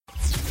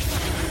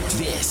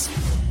This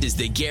is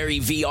the Gary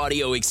V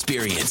audio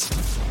experience.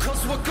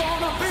 'Cause we're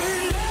gonna be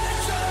legends.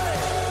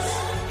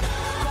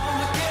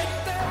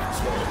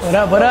 What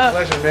up, what up?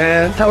 Pleasure,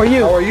 man. How are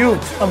you? How are you?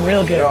 I'm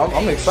real good. Yo,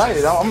 I'm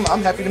excited. I'm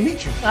happy to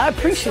meet you. I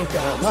appreciate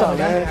that. What's up,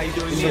 man? How you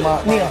doing? These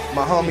are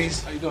my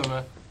homies. How you doing,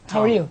 man?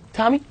 How are you?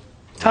 Tommy?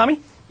 Tommy?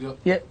 Yep.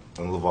 Yeah.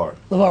 I'm LeVar.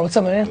 LeVar, what's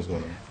up, man? What's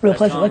going on? Real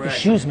pleasure. I like the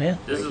Conrad. shoes, man.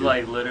 This is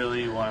like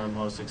literally one of the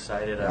most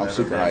excited I've ever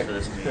super been hyped. for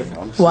this meeting.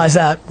 Why is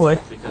that, boy?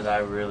 Because I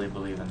really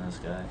believe in this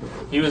guy.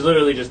 He was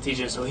literally just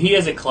teaching. So he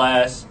has a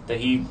class that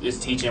he is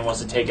teaching,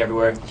 wants to take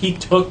everywhere. He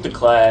took the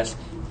class.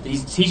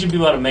 He's teaching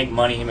people how to make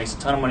money. He makes a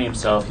ton of money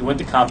himself. He went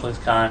to Complex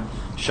Con,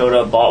 showed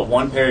up, bought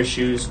one pair of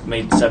shoes,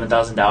 made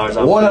 $7,000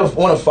 off One it.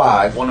 of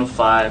five. One of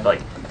five. Like,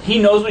 he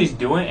knows what he's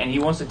doing, and he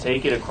wants to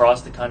take it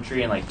across the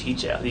country and like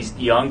teach these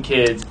young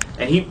kids.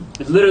 And he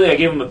literally, I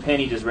gave him a pin.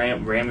 He just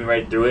ran me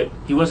right through it.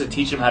 He wants to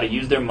teach them how to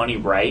use their money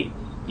right,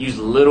 use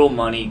little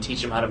money,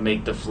 teach them how to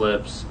make the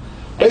flips.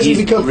 And Basically he's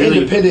become really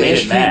independent made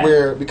and it mad.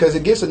 streetwear because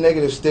it gets a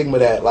negative stigma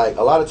that like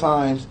a lot of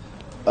times.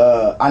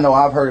 I know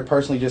I've heard it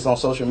personally just on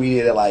social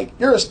media that like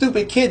you're a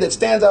stupid kid that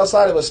stands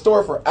outside of a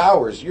store for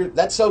hours.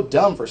 That's so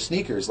dumb for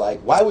sneakers. Like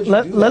why would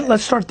you do that?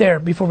 Let's start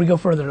there before we go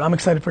further. I'm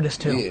excited for this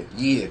too.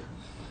 Yeah.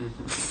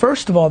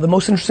 First of all, the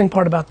most interesting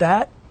part about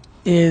that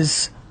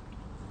is,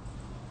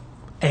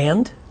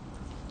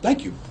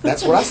 Thank you.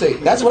 That's what I say.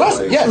 That's what I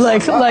say. Yes.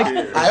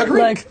 I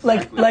agree.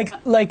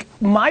 Like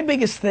my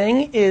biggest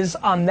thing is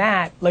on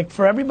that, like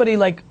for everybody,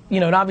 like, you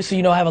know, and obviously,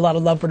 you know, I have a lot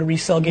of love for the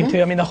resale game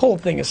too. I mean, the whole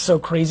thing is so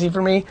crazy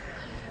for me.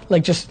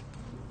 Like just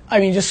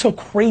so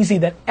crazy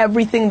that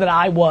everything that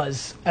I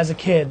was as a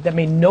kid that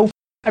made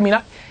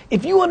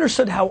if you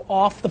understood how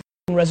off the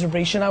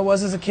reservation I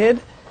was as a kid,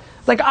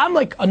 like I'm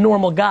like a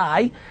normal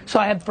guy, so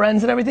I had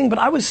friends and everything, but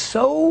I was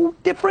so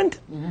different.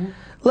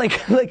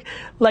 Like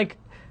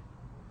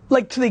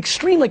to the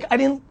extreme, like I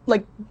didn't,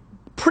 like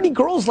pretty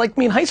girls liked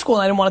me in high school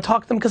and I didn't want to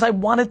talk to them because I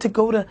wanted to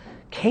go to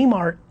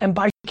Kmart and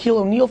buy Shaquille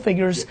O'Neal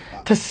figures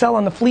to sell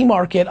on the flea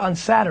market on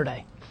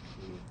Saturday.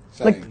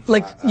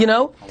 You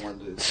know?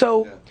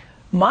 So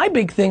my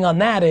big thing on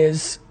that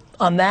is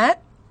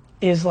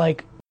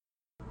like,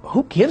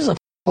 who gives a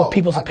what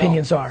people's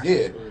opinions are?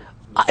 Yeah.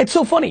 It's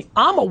so funny.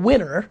 I'm a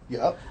winner.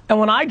 Yep. And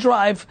when I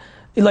drive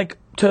like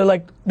to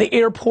like the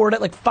airport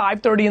at like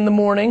 5:30 in the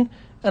morning,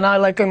 and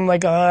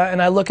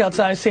and I look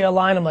outside, I see a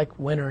line, I'm like,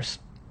 winners.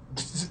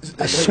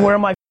 I swear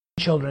on my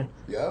children.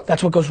 Yep.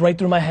 That's what goes right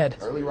through my head.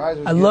 Early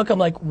risers. I look, I'm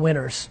like,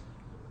 winners.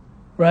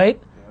 Right?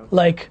 Yep.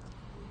 Like,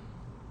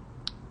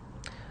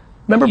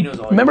 He knows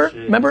all your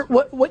shit. remember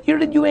what year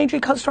did you and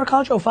AJ start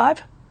college?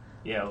 05?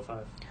 Yeah,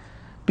 05.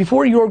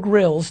 Before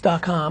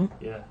yourgrills.com,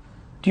 Yeah.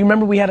 do you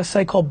remember we had a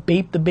site called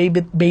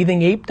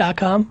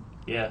bathingape.com?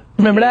 Yeah.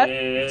 Remember that?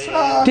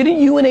 Yeah. Didn't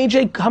you and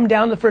AJ come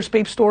down to the first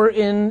Bape store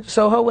in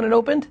Soho when it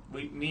opened?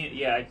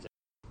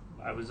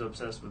 I was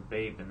obsessed with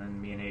Bape, and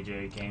then me and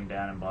AJ came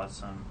down and bought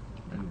some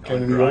Came to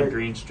on New York?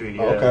 Green Street.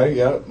 Yeah. Okay.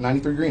 Yeah.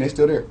 93 Green. They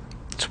still there.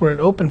 That's where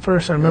it opened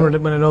first. I remember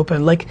it when it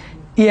opened. Like,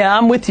 yeah,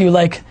 I'm with you.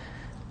 Like,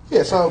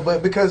 Yeah, so,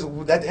 but because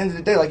at the end of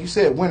the day, like you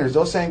said, winners,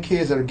 those same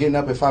kids that are getting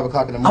up at 5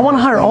 o'clock in the I morning. want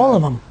to hire all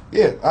of them.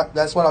 Yeah,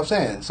 that's what I'm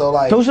saying. So,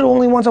 like, Those are the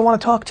only ones I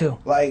want to talk to.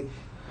 like,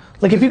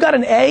 Like, if you got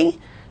an A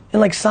in,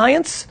 like,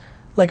 science,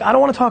 like, I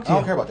don't want to talk to I you.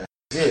 don't care about that.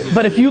 Yeah.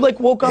 But if you, like,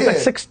 woke up Yeah. at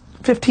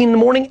 6:15 in the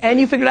morning and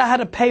you figured out how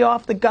to pay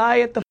off the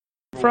guy at the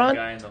front,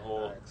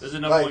 There's the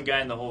number Like, one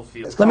guy in the whole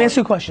field. let me ask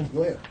you a question.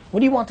 Go ahead.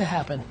 What do you want to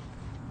happen?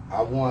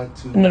 I want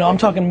to. No, I'm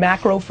talking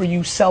macro for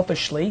you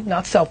selfishly,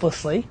 not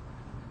selflessly.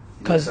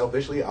 'Cause-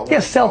 selfishly, Yeah,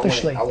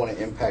 selfishly. I want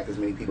to impact as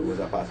many people as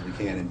I possibly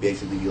can, and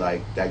basically be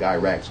like that guy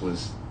Rax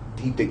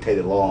he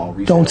dictated law on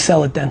resale. Don't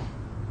sell it then.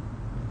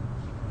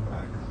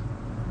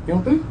 You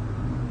don't think?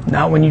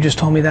 Not when you just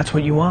told me that's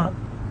what you want.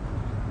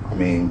 I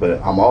mean,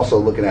 but I'm also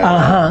looking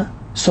at.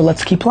 So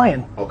let's keep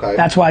playing. Okay.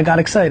 That's why I got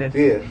excited.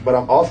 Yeah, but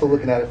I'm also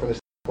looking at it from the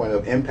standpoint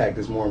of impact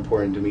is more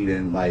important to me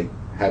than like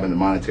having the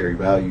monetary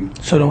value.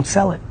 So don't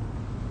sell it.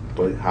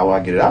 But how do I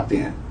get it out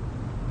then?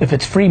 If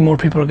it's free, more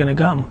people are going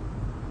to come.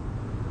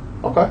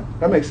 Okay,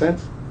 that makes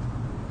sense.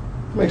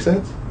 Makes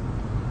sense.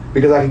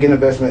 Because I can get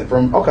investment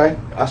from. Okay,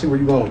 I see where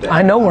you're going with that.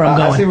 I know where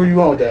I'm I going. see where you're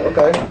going with that.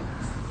 Okay.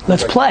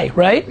 Let's play,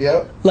 right?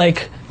 Yep.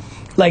 Like,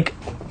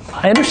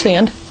 I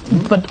understand,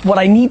 but what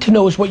I need to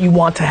know is what you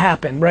want to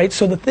happen, right?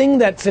 So the thing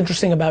that's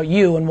interesting about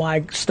you and why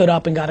I stood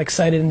up and got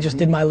excited and just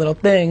did my little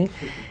thing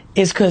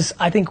is because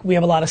I think we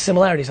have a lot of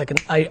similarities.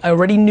 I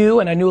already knew,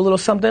 and I knew a little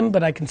something,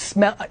 but I can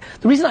smell.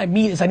 The reason I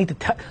meet is I need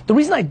to. The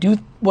reason I do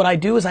what I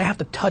do is I have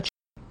to touch.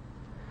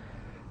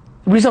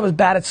 The reason I was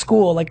bad at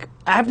school, like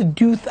I have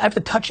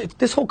to touch it.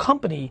 This whole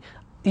company,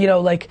 you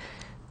know, like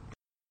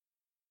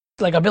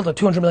I built a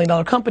 $200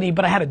 million company,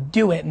 but I had to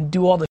do it and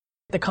do all the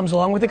that comes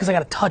along with it because I got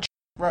to touch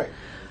it. Right.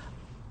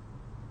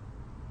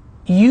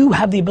 You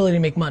have the ability to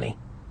make money.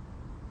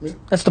 Yeah.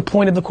 That's the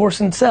point of the course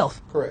in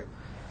itself. Correct.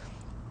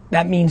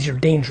 That means you're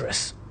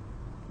dangerous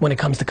when it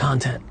comes to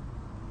content.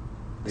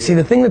 Yeah. See,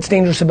 the thing that's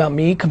dangerous about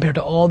me compared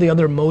to all the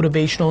other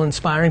motivational,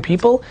 inspiring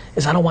people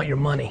is I don't want your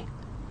money.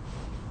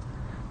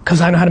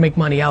 Because I know how to make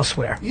money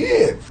elsewhere.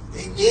 Yeah.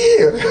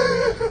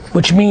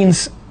 Which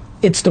means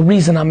it's the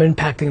reason I'm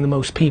impacting the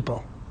most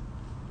people.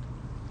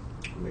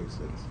 Makes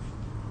sense.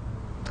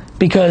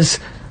 Because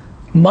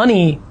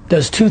money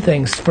does two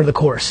things for the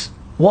course.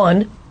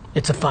 One,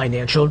 it's a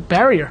financial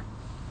barrier.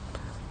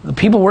 The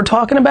people we're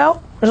talking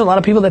about, there's a lot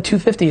of people that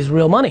 250 is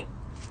real money.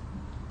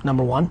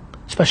 Number one,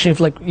 especially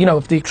if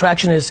if the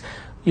attraction is,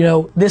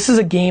 this is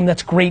a game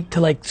that's great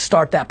to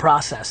start that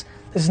process.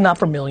 This is not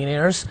for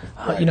millionaires,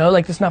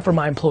 this is not for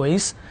my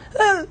employees.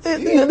 No,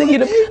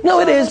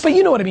 it is, but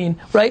you know what I mean,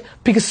 right?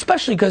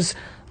 Especially because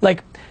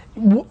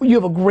you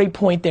have a great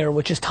point there,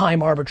 which is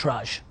time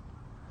arbitrage,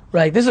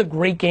 right? This is a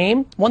great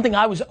game. One thing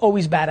I was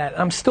always bad at,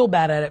 and I'm still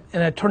bad at it,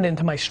 and I turned it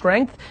into my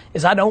strength,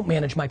 is I don't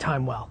manage my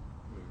time well.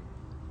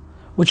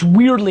 Which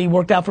weirdly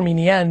worked out for me in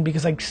the end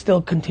because I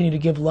still continue to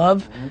give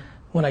love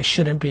when I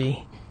shouldn't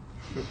be.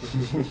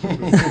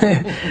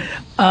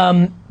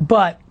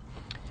 But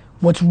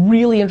what's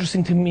really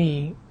interesting to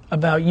me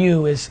about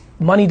you is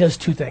money does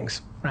two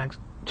things, Rags.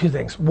 Two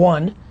things.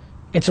 One,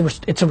 it's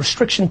a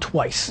restriction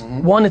twice.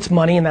 One, it's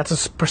money, and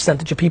that's a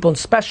percentage of people, and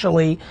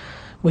especially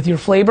with your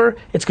flavor,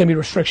 it's going to be a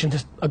restriction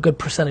to a good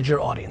percentage of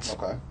your audience.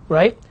 Okay.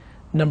 Right?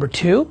 Number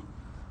two,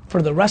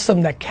 for the rest of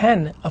them that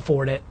can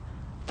afford it,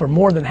 for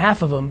more than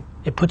half of them,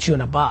 it puts you in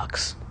a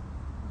box.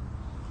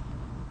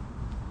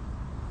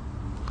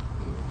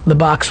 The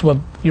box,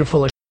 well, you're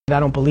full of shit. I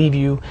don't believe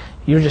you.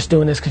 You're just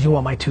doing this because you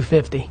want my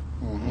 250.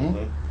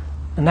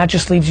 And that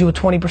just leaves you with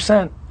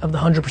 20% of the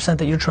 100%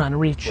 that you're trying to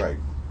reach. Right.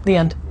 The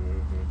end.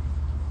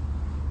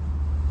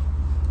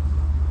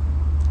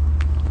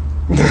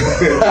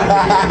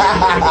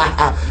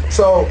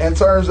 So in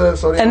terms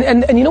of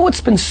And you know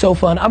what's been so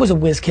fun? I was a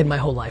whiz kid my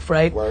whole life,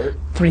 right? Word.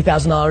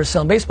 $3,000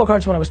 selling baseball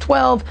cards when I was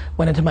 12.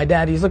 Went into my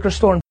daddy's liquor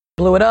store and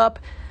blew it up.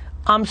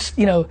 I'm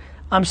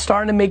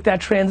starting to make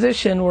that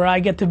transition where I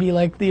get to be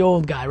like the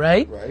old guy,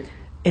 right? Right.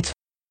 It's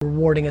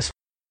rewarding as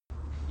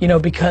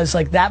because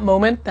that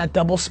moment, that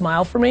double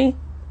smile for me,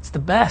 it's the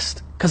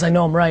best because I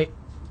know I'm right,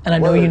 and I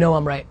know you know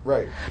I'm right.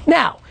 Right.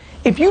 Now,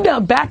 if you now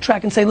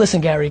backtrack and say,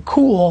 listen, Gary,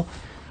 cool.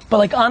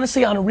 But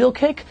honestly, on a real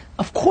kick,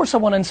 of course I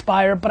want to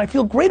inspire, but I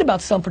feel great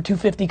about selling for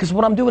 250 because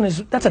what I'm doing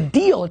that's a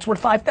deal. It's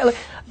worth $5,000.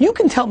 You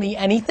can tell me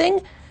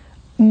anything.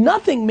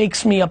 Nothing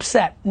makes me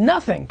upset.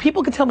 Nothing.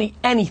 People can tell me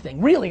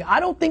anything. Really,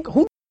 I don't think,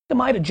 who am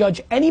I to judge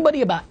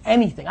anybody about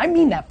anything? I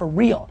mean that for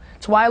real.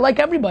 That's why I like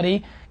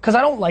everybody, because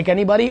I don't like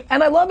anybody,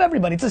 and I love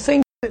everybody. It's the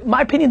same.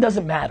 My opinion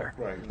doesn't matter.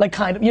 Right.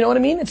 Kind of, you know what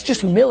I mean? It's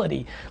just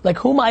humility.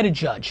 Who am I to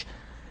judge?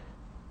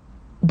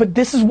 But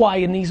this is why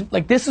in these,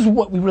 this is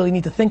what we really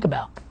need to think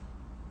about.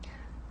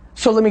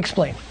 So let me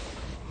explain.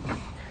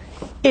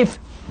 If,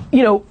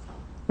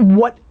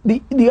 what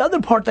the other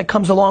part that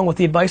comes along with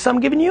the advice I'm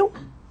giving you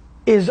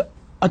is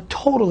a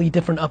totally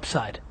different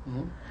upside.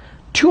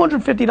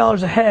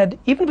 $250 a head,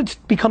 even if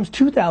it becomes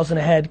 $2,000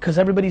 a head because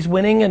everybody's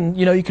winning and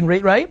you can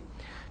rate right,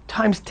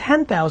 times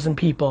 10,000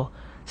 people,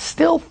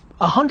 still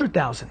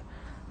 100,000.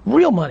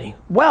 Real money,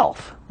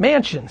 wealth,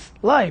 mansions,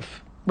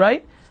 life,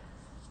 right?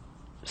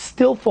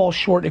 Still falls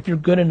short if you're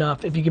good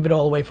enough, if you give it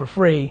all away for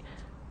free,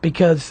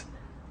 because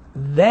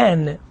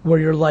then where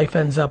your life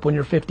ends up when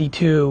you're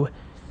 52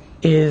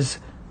 is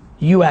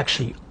you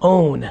actually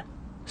own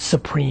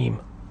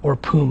Supreme or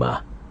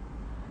Puma.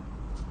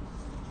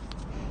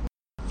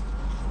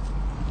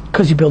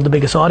 Because you build the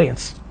biggest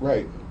audience.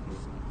 Right.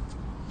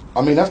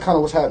 I mean, that's kind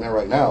of what's happening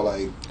right now.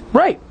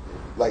 Right.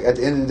 At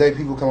the end of the day,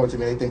 people come up to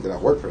me, they think that I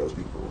work for those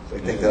people. They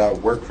think that I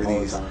work for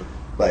these.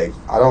 I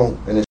don't,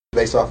 and it's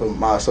based off of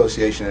my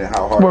association and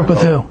how hard work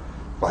with who?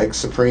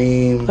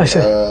 Supreme,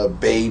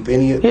 Bape,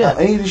 any of the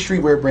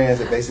streetwear brands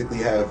that basically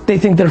have. They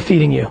think they're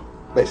feeding you.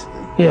 Basically.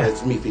 Yeah.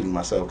 It's me feeding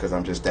myself because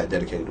I'm just that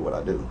dedicated to what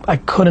I do. I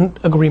couldn't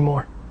agree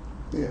more.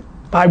 Yeah.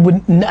 I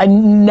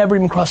never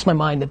even crossed my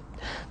mind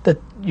that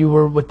you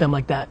were with them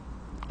like that.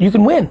 You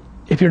can win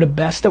if you're the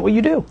best at what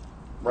you do.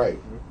 Right.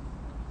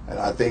 And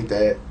I think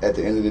that at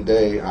the end of the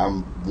day,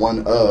 I'm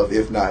one of,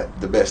 if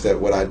not the best at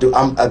what I do.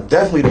 I'm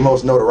definitely the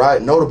most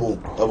notable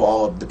of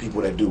all of the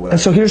people that do what I do. And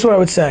so here's what I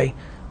would say.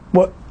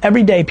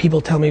 Every day people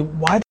tell me,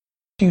 why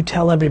do you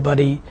tell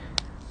everybody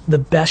the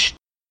best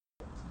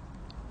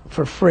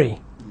for free?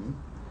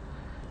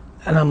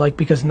 And I'm like,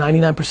 because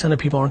 99% of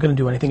people aren't going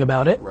to do anything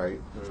about it. Right.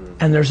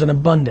 And there's an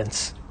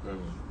abundance.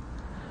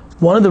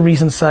 One of the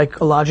reasons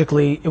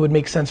psychologically it would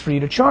make sense for you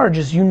to charge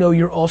is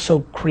you're also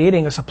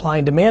creating a supply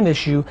and demand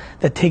issue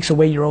that takes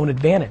away your own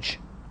advantage.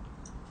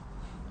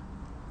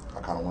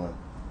 I kind of want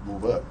to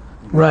move up.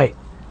 Right.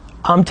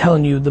 I'm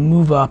telling you, the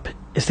move up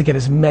is to get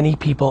as many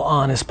people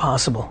on as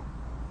possible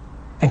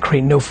and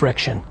create no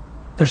friction.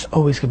 There's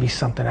always going to be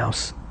something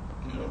else.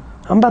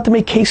 I'm about to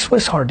make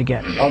K-Swiss hard to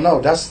get. Oh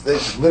no, that's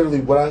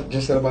literally what I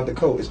just said about the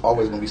coat. It's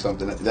always going to be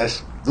something.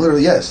 That's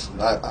literally, yes.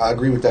 I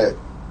agree with that.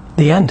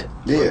 The end.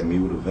 Yeah. Me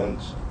with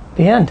events.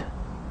 The end.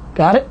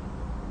 Got it?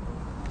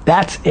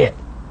 That's it.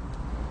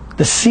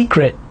 The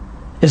secret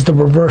is the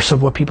reverse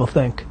of what people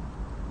think.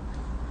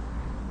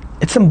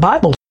 It's some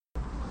Bible.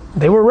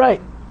 They were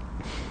right.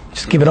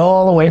 Just give it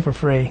all away for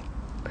free.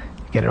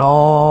 Get it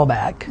all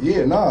back.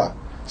 Yeah, nah.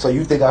 So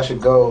you think I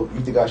should go?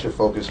 You think I should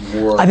focus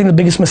more? I think the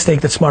biggest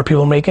mistake that smart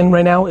people are making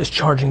right now is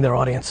charging their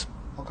audience.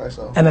 Okay,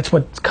 so. And that's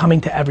what's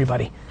coming to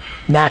everybody,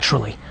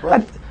 naturally.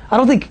 Right. I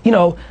don't think, you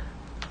know,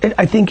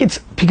 I think it's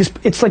because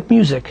it's like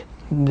music.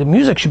 The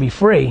music should be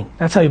free.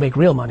 That's how you make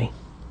real money.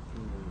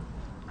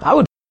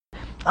 I'm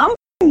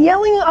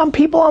yelling on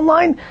people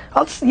online.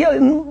 I'll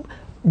yell,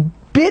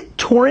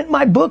 BitTorrent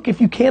my book if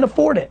you can't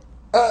afford it.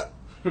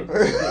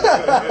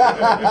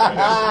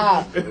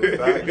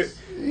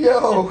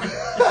 Yo.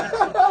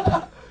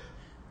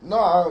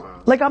 No.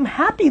 Like, I'm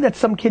happy that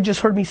some kid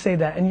just heard me say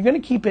that, and you're gonna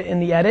keep it in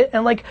the edit,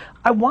 and like,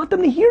 I want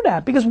them to hear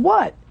that, because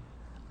what?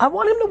 I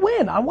want him to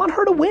win. I want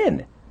her to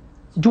win.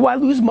 Do I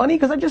lose money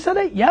because I just said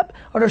it? Yep.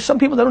 Are there some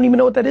people that don't even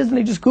know what that is, and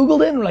they just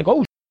Googled it, and they're like,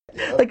 oh,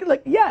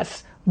 like,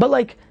 yes. But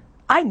like,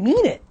 I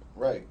mean it.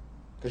 Right.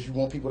 Because you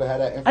want people to have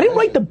that information. I didn't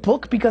write the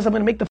book because I'm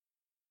gonna make the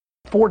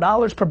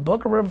 $4 per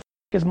book or whatever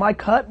is my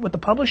cut with the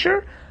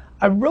publisher.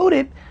 I wrote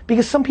it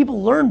because some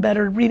people learn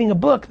better reading a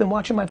book than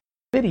watching my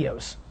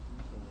videos.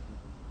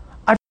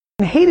 I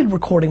hated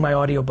recording my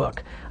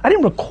audiobook. I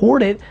didn't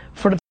record it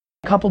for the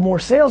couple more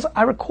sales.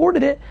 I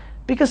recorded it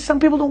because some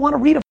people don't want to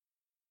read a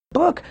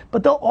book,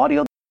 but they'll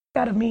audio the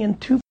out of me in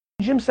 2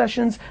 gym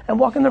sessions and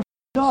walking their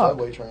dog.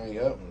 Subway train,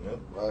 yep,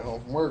 right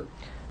home from work.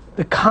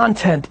 The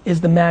content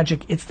is the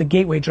magic. It's the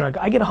gateway drug.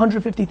 I get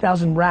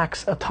 150,000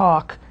 racks a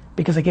talk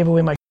because I gave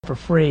away my for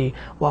free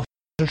while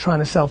are trying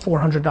to sell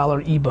 $400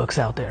 ebooks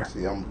out there.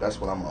 See, that's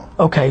what I'm on.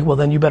 Okay, well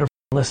then you better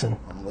listen.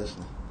 I'm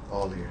listening.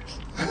 All ears.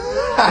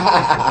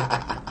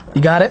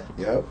 You got it?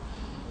 Yep.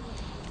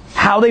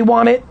 How they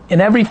want it, in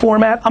every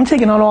format. I'm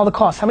taking on all the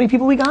costs. How many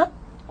people we got?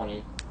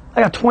 20.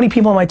 I got 20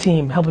 people on my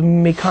team helping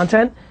me make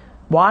content.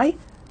 Why?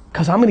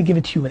 Because I'm going to give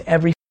it to you in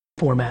every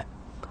format.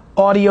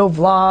 Audio,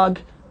 vlog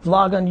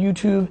on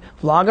YouTube,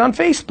 vlog on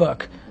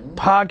Facebook,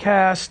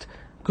 podcast,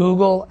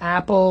 Google,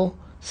 Apple,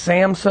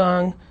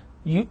 Samsung,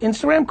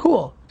 Instagram,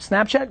 cool.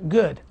 Snapchat,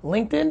 good.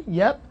 LinkedIn,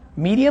 yep.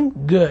 Medium,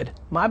 good.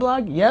 My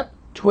blog, yep.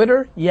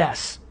 Twitter,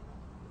 yes.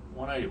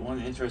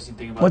 One interesting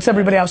thing about What's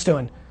everybody else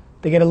doing?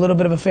 They get a little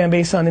bit of a fan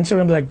base on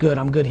Instagram, be like, good,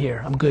 I'm good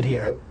here, I'm good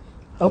here. Yep.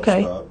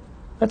 Okay,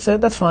 that's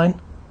it, that's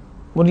fine.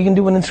 What are you gonna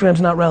do when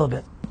Instagram's not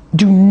relevant?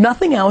 Do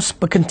nothing else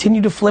but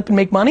continue to flip and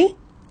make money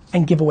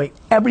and give away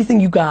everything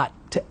you got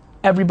to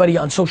everybody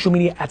on social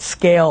media at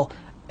scale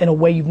in a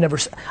way you've never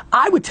seen.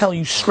 I would tell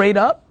you straight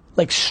up,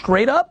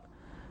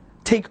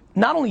 take,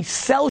 not only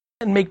sell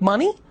and make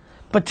money,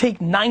 but take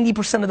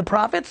 90% of the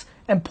profits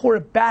and pour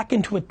it back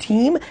into a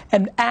team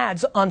and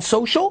ads on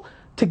social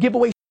to give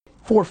away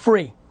for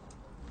free.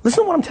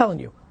 Listen to what I'm telling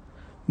you.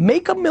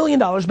 Make $1 million,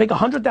 make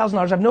 $100,000.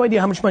 I have no idea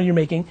how much money you're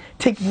making.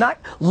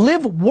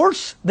 Live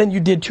worse than you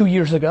did 2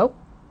 years ago.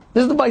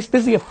 This is the advice. This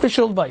is the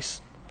official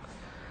advice.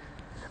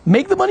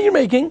 Make the money you're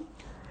making.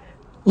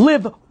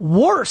 Live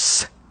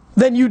worse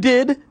than you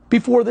did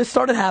before this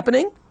started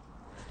happening.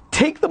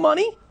 Take the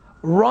money.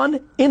 Run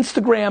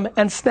Instagram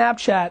and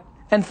Snapchat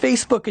and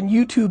Facebook and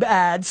YouTube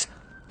ads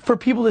for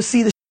people to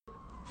see the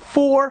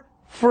for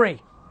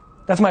free.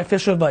 That's my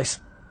official advice.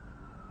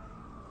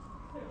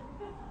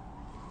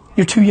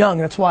 You're too young,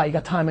 that's why. You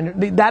got time.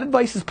 And that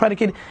advice is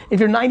predicated. If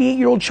you're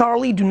 98-year-old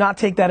Charlie, do not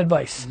take that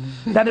advice.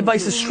 That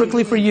advice is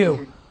strictly for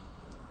you.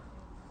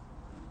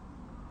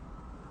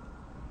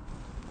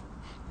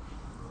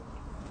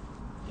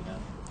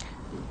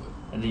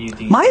 And then you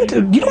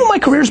You know what my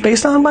career is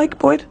based on, Mike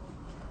Boyd?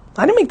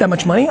 I didn't make that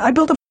much money. I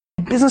built a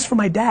business for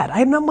my dad. I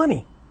had no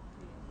money.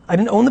 I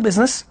didn't own the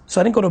business, so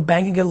I didn't go to a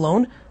bank and get a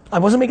loan. I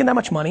wasn't making that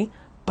much money,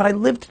 but I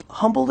lived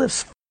humble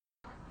as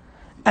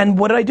And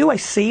what did I do? I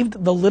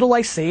saved the little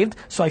I saved.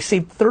 So I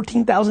saved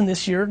 $13,000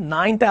 this year,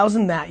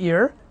 $9,000 that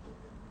year,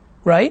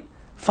 right?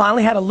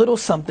 Finally had a little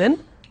something,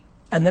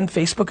 and then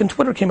Facebook and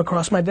Twitter came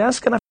across my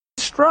desk, and I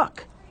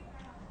struck.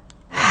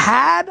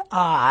 Had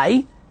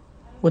I,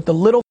 with the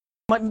little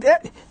money,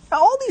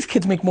 all these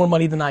kids make more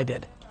money than I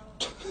did.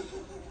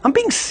 I'm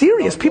being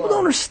serious. People don't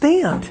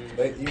understand.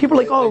 People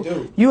are like,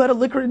 oh, you had a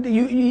liquor,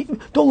 you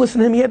don't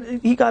listen to him.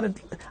 He got it.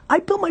 I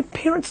built my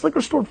parents' liquor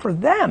store for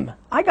them.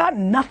 I got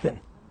nothing.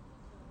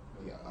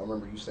 Yeah, I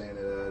remember you saying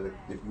that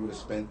if you would have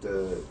spent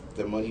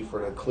the money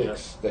for the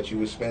clicks that you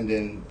were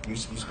spending, you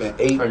spent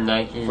you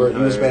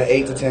would spend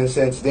 8 to 10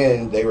 cents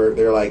then.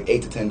 They're like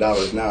 $8 to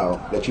 $10 now.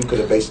 That you could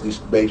have basically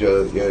made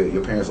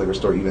your parents' liquor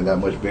store even that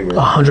much bigger.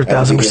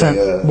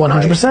 100,000%,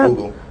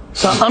 100%.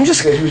 So I'm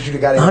just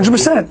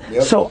 100%.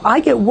 Yep. So I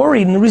get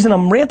worried, and the reason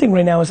I'm ranting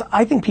right now is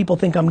I think people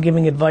think I'm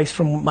giving advice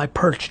from my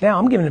perch. Now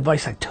I'm giving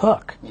advice I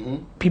took.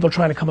 People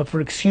trying to come up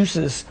for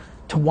excuses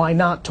to why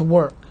not to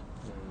work.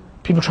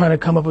 People trying to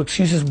come up with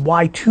excuses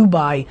why to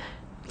buy.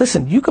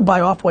 Listen, you could buy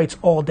Off-Whites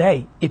all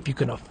day if you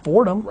can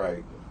afford them.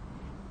 Right.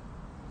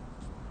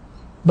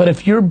 But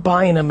if you're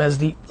buying them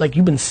as like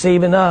you've been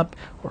saving up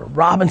or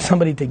robbing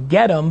somebody to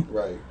get them,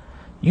 right,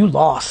 you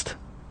lost.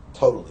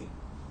 Totally.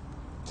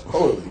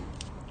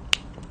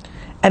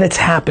 And it's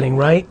happening,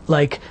 right?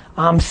 Like,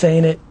 I'm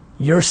saying it,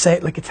 you're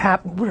saying, like, it's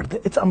happening.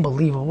 It's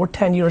unbelievable. We're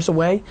 10 years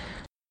away.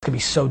 It's gonna be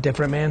so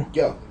different, man.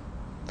 Yeah.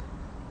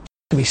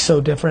 to be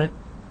so different.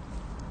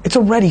 It's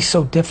already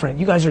so different.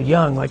 You guys are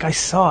young. Like, I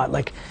saw it.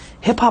 Like,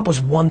 hip-hop was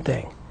one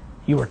thing.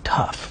 You were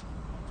tough.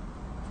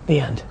 The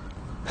end.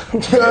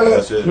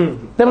 That's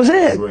it. That was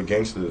it. You were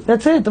gangsters.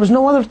 That's it. There was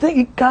no other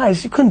thing.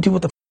 Guys, you couldn't do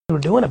what the you were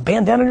doing. A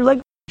bandana on your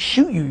leg,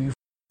 shoot you.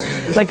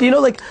 Like, you know,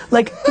 like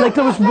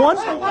there was one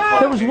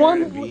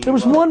move.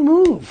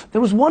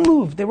 There was one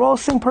move. They were all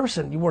the same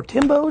person. You wore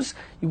Timbos,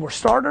 you wore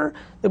Starter.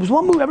 There was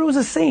one move. Everyone was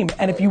the same.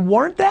 And if you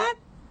weren't that,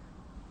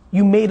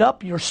 you made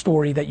up your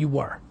story that you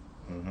were.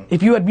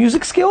 If you had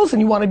music skills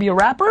and you wanted to be a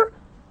rapper,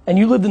 and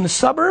you lived in the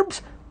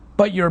suburbs,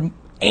 but your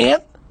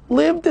aunt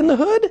lived in the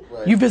hood,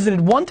 you visited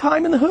one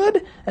time in the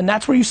hood, and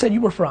that's where you said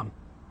you were from.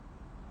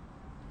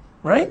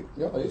 Right?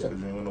 Yeah, because you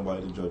didn't want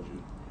nobody to judge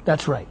you.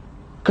 That's right.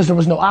 Because there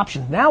was no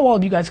option. Now all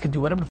of you guys can do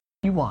whatever the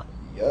you want.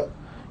 Yep.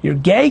 You're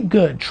gay,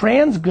 good.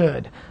 Trans,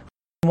 good.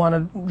 You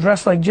want to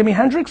dress like Jimi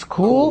Hendrix?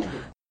 Cool.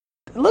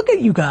 Look at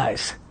you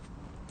guys.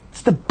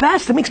 It's the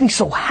best. It makes me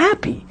so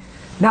happy.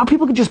 Now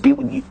people can just be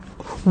with you.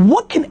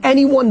 What can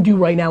anyone do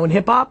right now in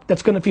hip hop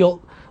that's going to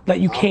feel that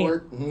you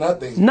can't?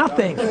 Nothing.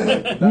 Nothing.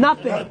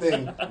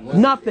 Nothing.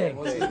 Nothing.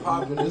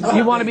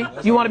 You want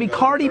to be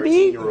Cardi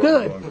B?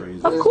 Good.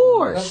 Of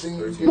course.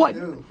 What?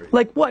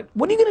 Like what?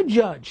 What are you going to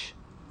judge?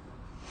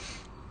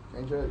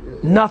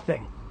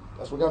 Nothing.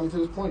 That's what got me to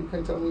this point. You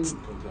can't tell me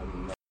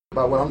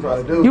about what I'm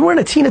trying to do. You're wearing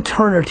a Tina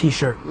Turner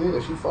t-shirt. Yeah,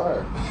 she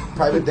fire.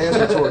 Private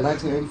Dancer Tour,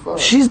 1985.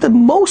 She's the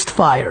most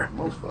fire.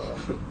 Most fire.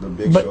 The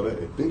big But- show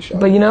that. Big shot.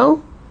 But you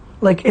know,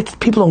 like it's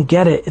people don't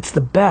get it. It's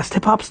the best.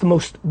 Hip hop's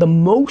the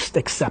most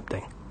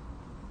accepting.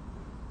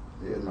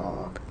 Yeah,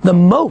 nah. The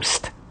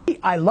most.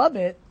 I love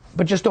it,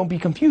 but just don't be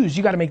confused.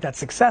 You got to make that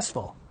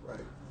successful. Right.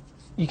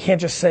 You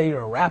can't just say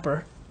you're a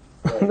rapper.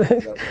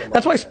 Right.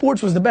 That's why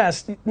sports was the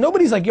best.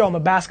 Nobody's like, yo, I'm a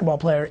basketball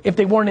player if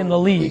they weren't in the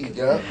league.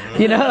 Yeah.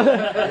 You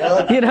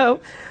know? You know?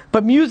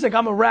 But music,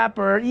 I'm a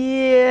rapper.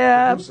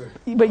 Yeah. Producer.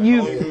 But Oh,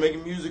 you. you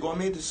making music? Oh, I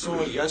made this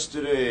song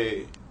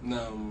yesterday.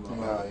 Nah,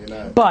 you're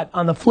not. But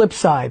on the flip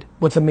side,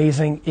 what's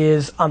amazing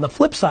is on the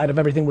flip side of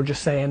everything we're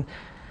just saying,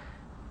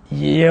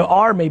 you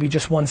are maybe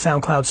just one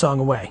SoundCloud song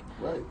away.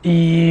 Right.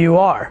 You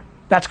are.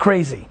 That's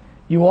crazy.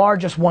 You are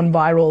just one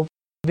viral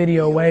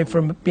video away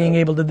from being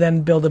able to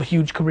then build a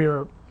huge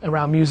career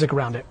around music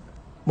around it.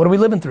 What are we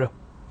living through?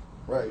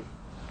 Right.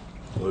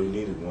 All you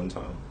needed one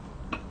time.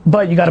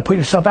 But you got to put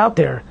yourself out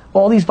there.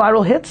 All these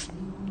viral hits,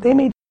 they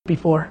made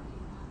before.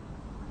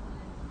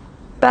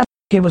 That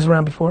kid was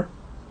around before.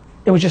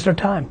 It was just their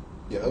time.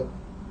 Yep.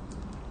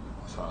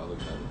 That's how I look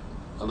at it.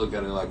 I look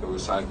at it like a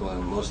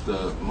recycling.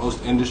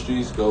 Most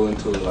industries go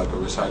into like a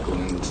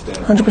recycling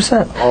standpoint.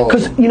 100%. Oh,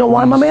 Because you know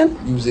why, my man?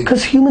 music.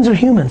 Because humans are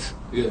humans.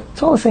 Yeah.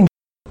 It's all the same.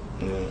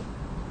 Yeah.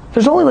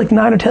 There's only like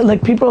 9 or 10.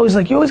 Like people are always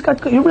like, you're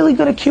really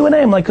good at Q&A.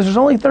 I'm like, because there's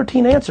only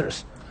 13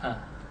 answers.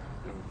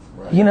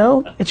 Right. You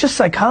know, it's just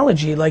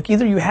psychology. Like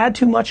either you had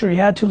too much or you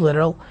had too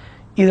little.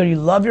 Either you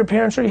love your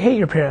parents or you hate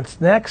your parents.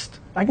 Next,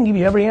 I can give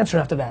you every answer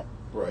after that.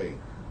 Right.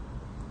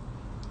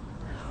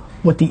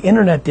 What the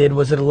internet did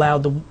was it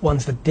allowed the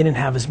ones that didn't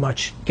have as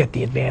much get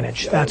the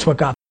advantage. That's what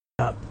got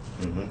up.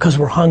 Because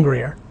we're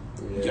hungrier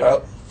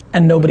Yep.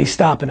 and nobody's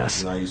stopping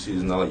us. Now you see,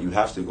 it's not like you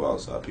have to go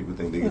outside. People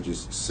think they could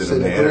just sit Sit on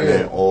the in the crib.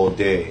 internet all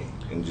day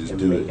and just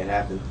do Make it. it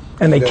happen.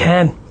 And they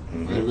can.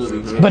 They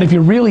really can. But if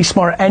you're really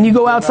smart and you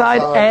go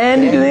outside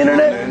and you do the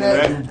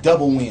internet, You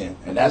double win.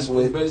 And that's It's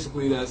what.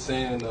 basically that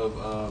saying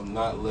of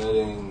not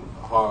letting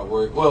hard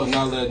work, well,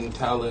 not letting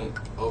talent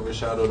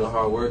overshadow the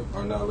hard work,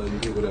 or not letting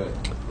people that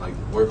like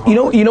work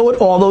hard. you know what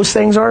all those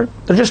things are?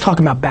 They're just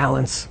talking about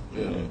balance.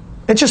 Yeah.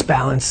 It's just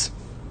balance.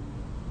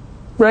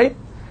 Right?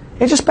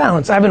 It's just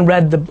balance. I haven't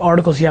read the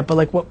articles yet, but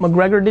like what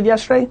McGregor did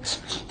yesterday,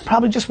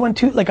 probably just went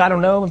too, like I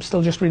don't know, I'm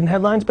still just reading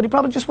headlines, but he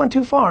probably just went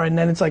too far and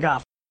then it's like,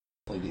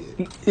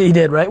 he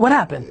did, right? What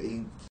happened?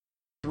 He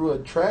threw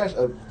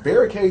a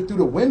barricade through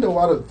the window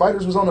while the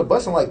fighters was on the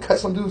bus and like cut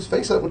some dude's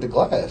face up with the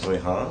glass.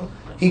 Wait, huh?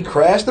 He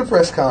crashed the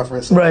press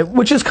conference. Right,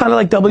 which is kind of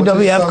like which is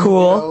WWF some,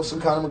 cool. You know, some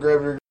Conor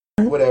McGregor,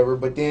 whatever.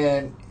 But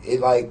then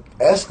it like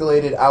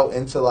escalated out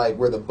into like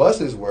where the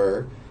buses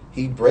were.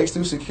 He breaks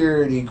through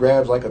security,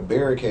 grabs like a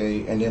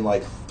barricade, and then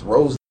like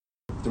throws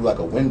through like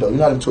a window. You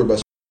know how the tour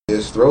bus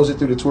is? Throws it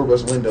through the tour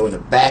bus window in the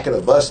back of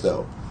the bus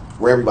though,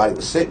 where everybody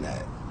was sitting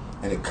at,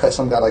 and it cut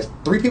some guy. Like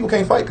 3 people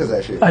can't fight because of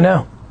that shit. I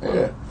know.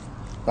 Yeah.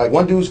 Like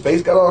one dude's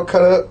face got all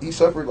cut up. He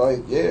suffered like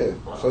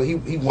So he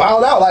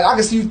wilded out. Like I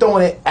can see you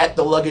throwing it at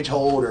the luggage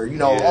holder. You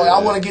know, Yeah. oh,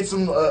 I want to get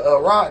some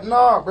rock.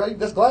 Nah, bro,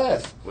 that's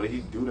glass. What did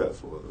he do that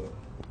for, though?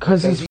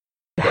 Because he's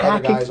The other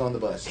hacking. guys on the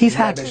bus. He's He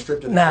had hacking. been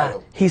stripped of the Nah,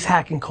 title. he's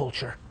hacking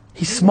culture.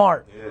 He's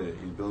smart. Yeah,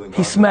 he's building.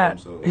 He's confidence smart.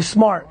 for himself. He's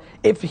smart.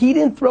 If he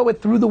didn't throw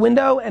it through the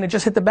window and it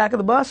just hit the back of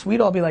the bus, we'd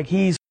all be like,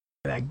 he's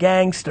that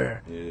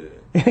gangster.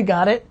 Yeah.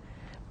 Got it?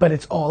 But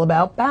it's all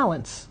about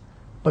balance.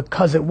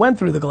 Because it went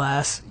through the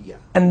glass, Yeah.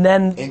 and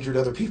then, Injured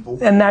other people.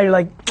 and now you're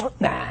like,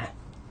 nah.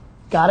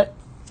 Got it?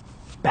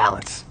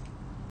 Balance.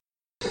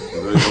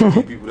 there's gonna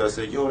be people that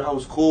say, yo, that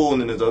was cool,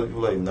 and then there's other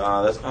people like,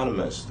 nah, that's kind of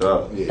messed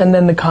up. Yeah. And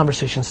then the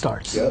conversation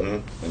starts. Yep.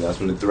 And that's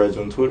when the threads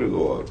on Twitter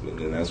go up, and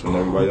then that's when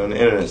everybody on the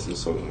internet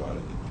starts talking about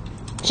it.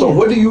 So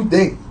what do you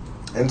think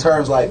in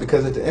terms like,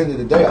 because at the end of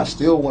the day, I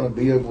still want to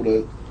be able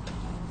to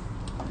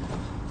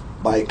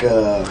like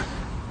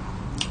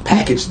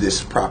package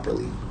this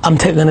properly. I'm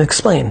going to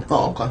explain.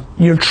 Oh, okay.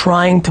 You're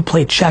trying to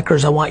play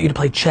checkers. I want you to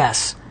play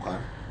chess. Okay.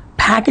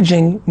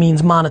 Packaging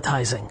means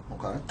monetizing.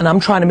 Okay. And I'm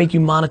trying to make you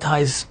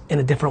monetize in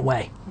a different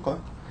way. Okay.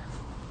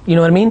 You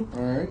know what I mean?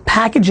 All right.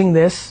 Packaging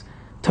this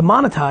to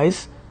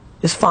monetize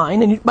is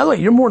fine. And by the way,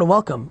 you're more than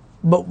welcome.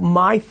 But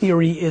my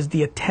theory is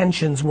the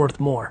attention's worth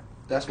more.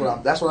 That's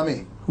what I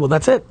mean. Well,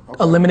 that's it.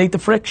 Okay. Eliminate the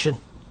friction.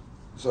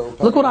 So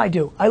Look what I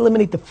do. I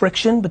eliminate the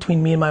friction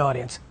between me and my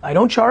audience. I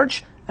don't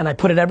charge, and I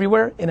put it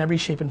everywhere in every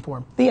shape and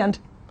form. The end.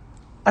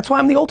 That's why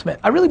I'm the ultimate.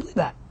 I really believe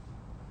that.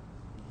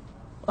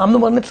 I'm the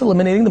one that's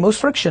eliminating the most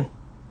friction.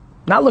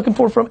 Not looking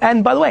for from,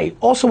 and by the way,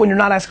 also when you're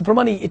not asking for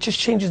money, it just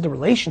changes the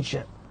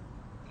relationship.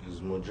 It's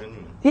more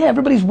genuine. Yeah,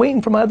 everybody's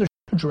waiting for my other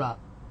to drop.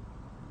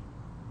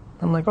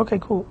 I'm like, okay,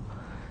 cool.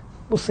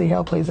 We'll see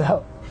how it plays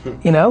out.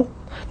 You know?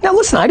 Now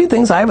listen, I do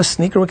things. I have a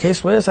sneaker with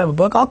K-Swiss. I have a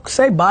book. I'll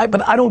say bye,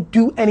 but I don't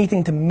do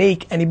anything to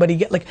make anybody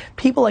get, like,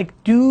 people like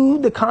do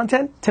the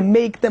content to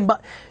make them buy.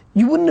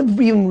 You wouldn't have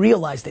even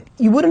realized it.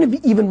 You wouldn't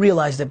have even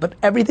realized it, but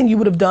everything you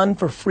would have done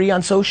for free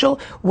on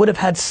social would have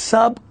had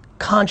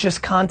subconscious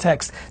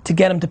context to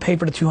get them to pay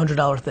for the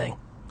 $200 thing.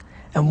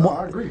 And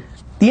I agree.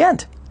 The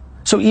end.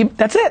 So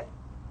that's it.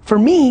 For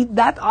me,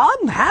 that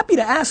I'm happy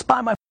to ask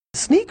buy my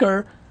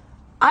sneaker.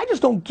 I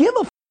just don't give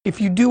a if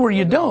you do or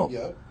you don't.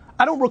 Yep.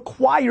 I don't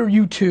require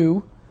you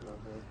to,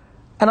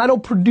 and I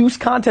don't produce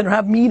content or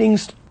have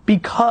meetings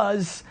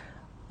because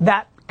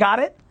that, got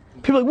it?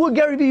 People are like, well,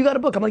 Gary Vee, you got a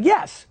book. I'm like,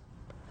 yes.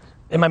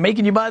 Am I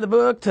making you buy the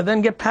book to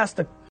then get past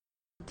the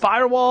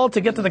firewall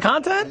to get to the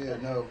content? Yeah,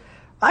 no.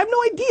 I have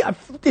no idea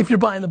if you're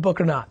buying the book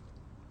or not.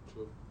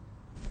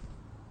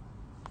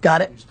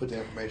 Got it? Just put the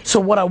information. So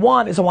what I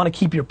want is I want to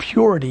keep your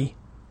purity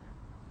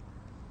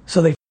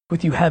so they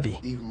with you heavy.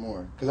 Even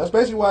more. Because that's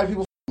basically why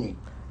people me.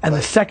 And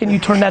the second you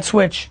turn that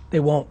switch,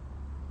 they won't.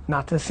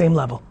 Not to the same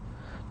level.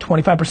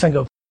 25%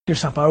 go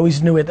yourself. I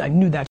always knew it. I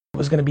knew that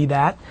was going to be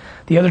that.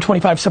 The other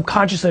 25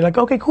 subconsciously like,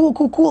 okay,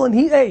 cool. And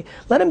hey,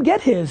 let him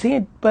get his. He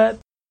ain't, but,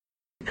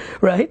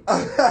 right?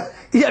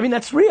 Yeah, I mean,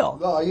 that's real.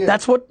 Oh, yeah.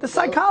 That's what the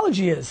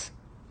psychology is.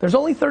 There's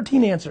only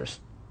 13 answers.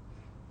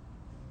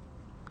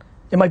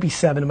 It might be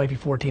 7, it might be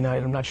 14,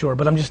 I'm not sure,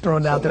 but I'm just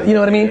throwing it out there. You know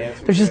what I mean?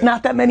 There's just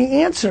not that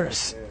many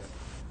answers.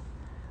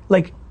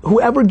 Like,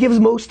 whoever gives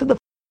most to the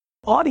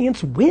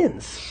audience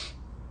wins.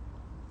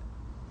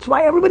 That's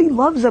why everybody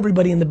loves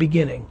everybody in the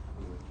beginning.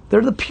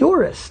 They're the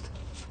purest.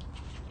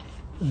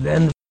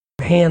 Then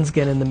the hands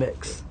get in the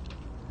mix.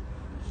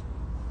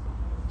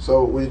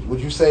 So would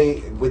you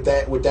say with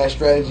that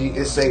strategy,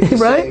 it's safe to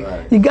Right? say,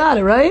 Right. You got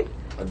it, right?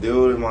 I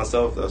deal with it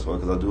myself, that's why,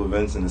 because I do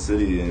events in the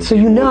city. And So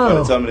you people know. kind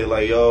of tell me, they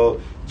like, yo,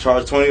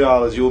 charge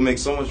 $20, you will make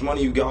so much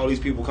money, you get all these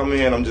people coming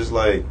here, and I'm just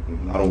like,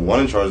 I don't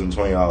want to charge them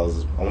 $20,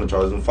 I want to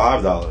charge them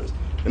 $5.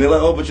 And they're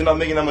like, oh, but you're not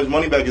making that much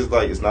money back. It's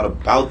like, it's not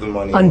about the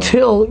money.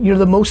 Until you're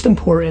the most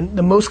important,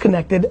 the most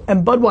connected,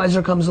 and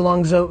Budweiser comes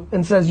along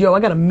and says, yo, I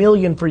got $1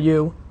 million for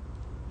you.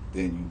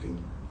 then you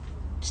can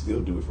still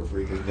do it for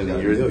free. And then now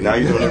you're doing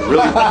it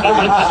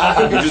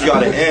really. You just got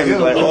to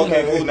end. Like,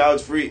 okay, cool, now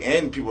it's free,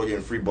 and people are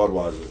getting free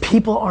Budweiser.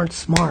 People aren't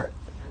smart.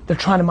 They're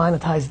trying to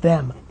monetize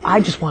them. I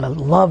just want to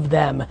love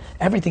them.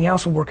 Everything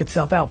else will work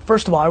itself out.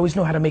 First of all, I always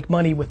know how to make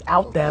money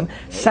without them.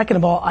 Second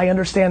of all, I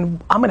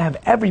understand I'm going to have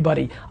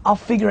everybody. I'll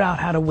figure out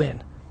how to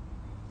win.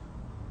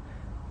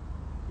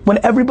 When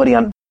everybody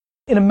in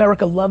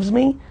America loves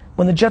me,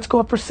 when the Jets go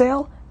up for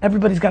sale,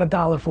 everybody's got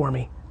 $1 for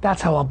me.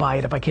 That's how I'll buy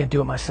it if I can't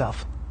do it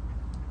myself.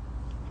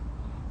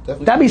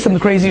 Definitely. That'd be some of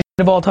the craziest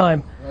shit of all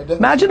time. definitely.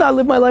 Imagine I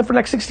live my life for the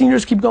next 16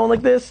 years, keep going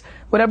like this.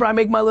 Whatever I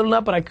make my little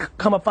nut, but I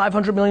come up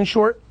 500 million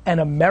short, and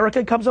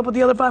America comes up with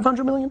the other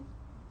 500 million?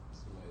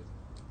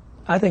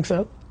 I think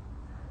so.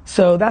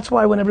 So that's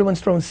why when everyone's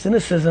throwing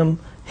cynicism,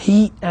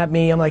 heat at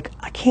me, I'm like,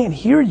 I can't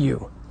hear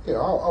you. Yeah,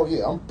 oh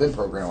yeah, I'm been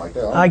programmed like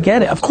that. I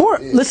get it. Of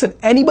course. Yeah. Listen,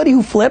 anybody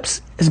who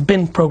flips has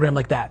been programmed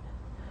like that.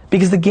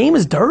 Because the game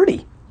is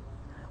dirty.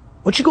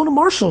 What you going to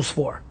Marshall's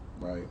for?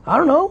 Right. I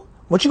don't know.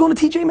 What you going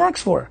to TJ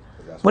Maxx for?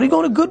 What are you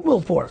going to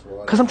Goodwill for?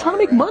 Because I'm trying to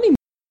make money.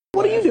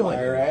 What are you doing?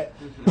 Fire at.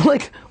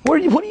 Like, what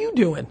are you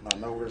doing? I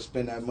know where to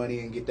spend that money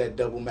and get that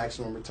double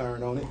maximum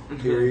return on it.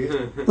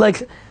 Period.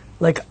 Like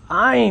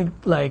I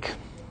ain't like.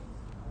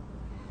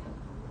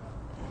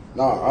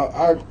 No,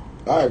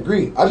 I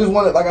agree. I just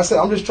wanted, like I said,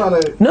 I'm just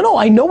trying to. No,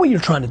 I know what you're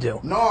trying to do.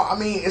 No, I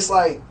mean it's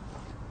like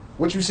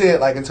what you said,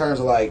 like in terms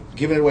of like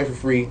giving it away for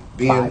free,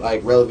 being Fine.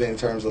 like relevant in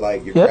terms of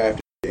like your Yep.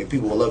 craft, and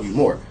people will love you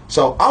more.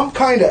 So I'm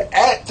kind of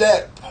at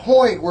that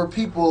point where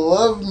people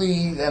love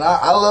me and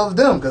I love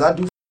them because I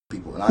do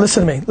people. And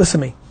Listen to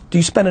me. Do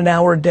you spend an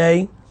hour a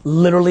day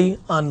literally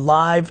on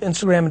live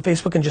Instagram and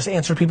Facebook and just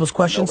answer people's No,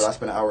 questions? but I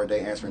spend an hour a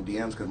day answering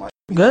DMs because my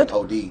Good.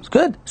 OD. It's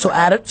good. So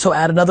add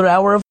another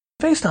hour of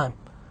FaceTime.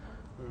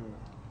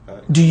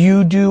 Do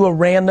you do a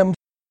random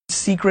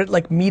secret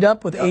like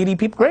meetup with 80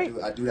 people? Great.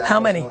 I do that. How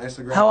on many?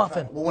 Instagram. How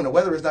often? Well, when the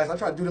weather is nice, I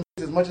try to do them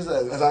as much as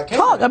I can.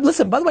 Talk.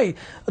 Listen, by the way,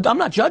 I'm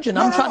not judging.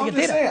 I'm trying to get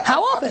data. Saying,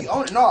 How often? I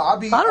don't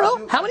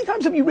know. How many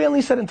times have you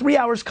randomly said in 3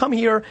 hours, come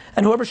here,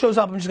 and whoever shows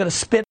up, I'm just going to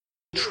spit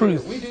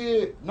truth?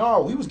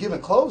 We was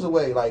giving clothes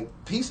away, like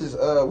pieces.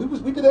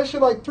 We did that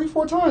shit like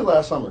 3-4 times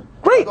last summer.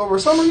 Great. Like, over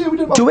summer, yeah, we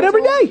did about Do it 4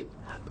 every times. day.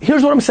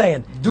 Here's what I'm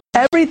saying.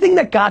 Everything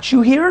that got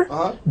you here,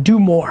 do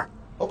more.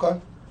 Okay.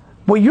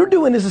 What you're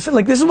doing is,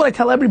 like, this is what I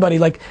tell everybody,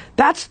 like,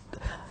 that's,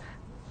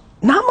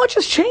 not much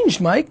has changed,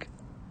 Mike.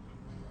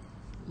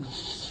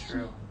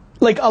 True.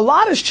 Like, a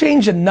lot has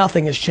changed and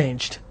nothing has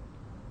changed.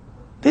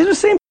 These are the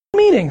same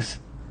meetings.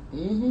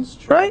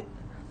 Right?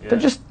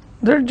 Yeah.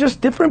 They're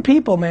just different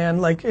people, man.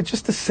 Like, it's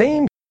just the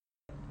same.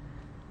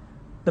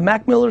 The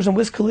Mac Millers and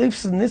Wiz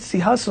Khalifa's and Nipsey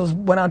Hussles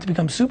went on to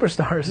become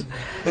superstars.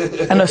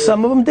 And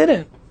some of them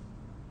didn't.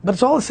 But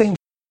it's all the same.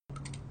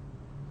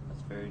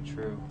 That's very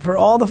true. For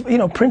all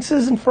the,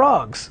 princes and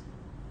frogs.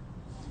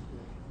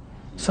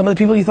 Some of the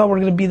people you thought were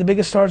going to be the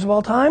biggest stars of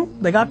all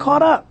time, they got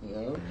caught up.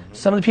 Yeah.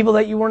 Some of the people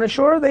that you weren't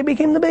sure, they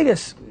became the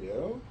biggest.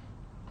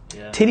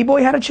 Yeah. Titty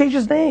Boy had to change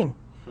his name.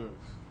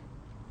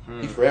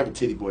 He forever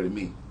titty boy to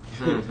me.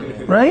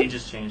 Right? He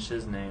just changed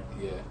his name.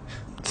 Yeah.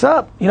 What's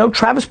up?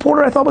 Travis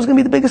Porter I thought was going to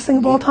be the biggest thing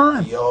of all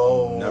time.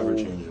 Yo. Never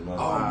change your mind.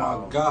 Oh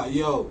my God,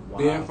 yo,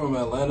 being from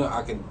Atlanta,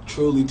 I can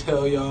truly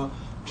tell y'all,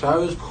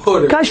 Travis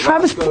Porter. Guys,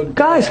 Travis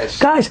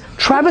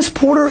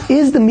Porter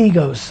is the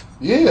Migos.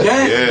 Yeah.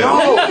 Yes, Yeah.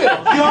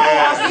 yo,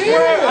 I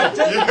swear, I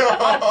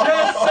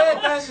just said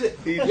that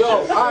shit.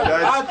 Yo,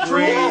 I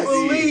truly crazy.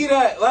 believe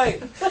that. Like,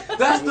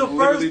 that's the first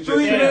literally just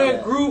 3-man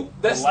said group.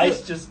 The That's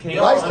lights just came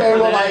Lights on.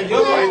 came on like,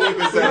 Yo, White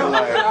people say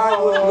like,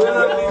 I was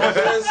literally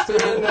just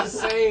saying the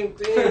same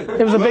thing.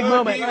 It was a big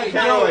moment. like,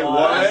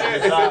 what?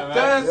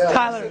 That's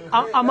Tyler,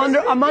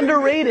 I'm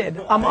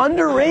underrated. I'm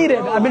underrated.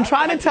 I've been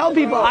trying to tell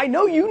people. I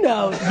know you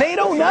know. They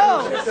don't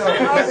know.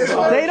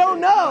 They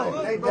don't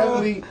know. They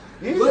definitely.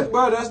 Yeah. Look,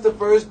 bro, that's the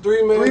first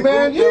 3-man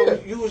Three-man, group yeah.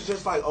 that you was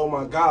just like, oh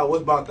my God,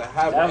 what's about to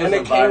happen? That was And a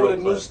they came with a viral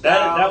new clip.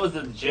 style. That was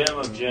the gem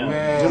of gems.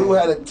 Man, Dude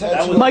had a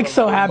tattoo. Mike's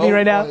so happy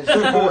right now.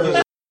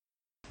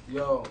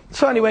 yo,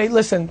 So anyway,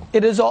 listen.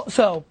 It is all.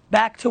 So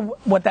back to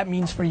what that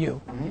means for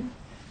you.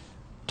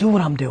 Do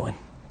what I'm doing,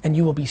 and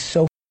you will be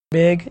so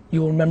big.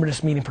 You will remember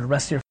this meeting for the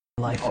rest of your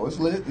life. Oh, it's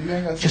lit. You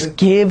ain't got to Just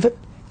give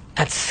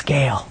at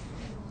scale.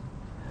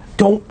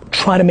 Don't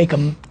try to make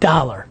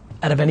 $1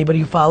 out of anybody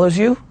who follows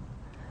you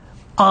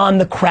on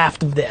the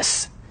craft of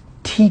this.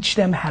 Teach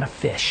them how to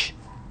fish.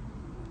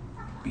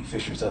 be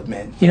fishers of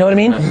men. You know what I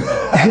mean?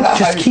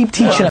 Just keep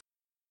teaching them.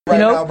 Right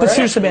now, But Brad?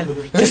 seriously, man,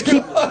 just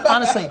keep,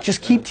 honestly,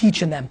 just keep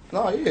teaching them.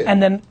 No, yeah.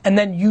 And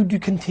then you do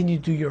continue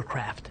to do your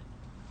craft.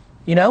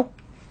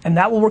 And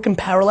that will work in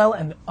parallel,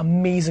 and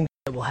amazing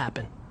shit will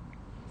happen.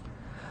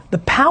 The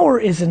power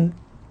is in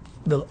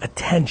the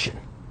attention.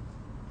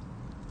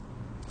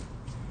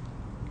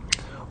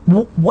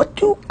 What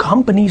do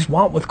companies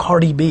want with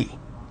Cardi B?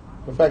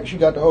 The fact that she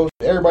got the whole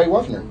everybody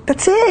watching her.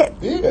 That's it.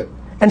 Yeah.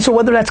 And so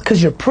whether that's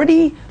because you're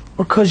pretty,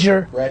 or because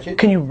you're Ratchet.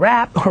 can you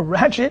rap or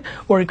ratchet,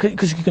 or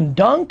because you can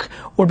dunk,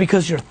 or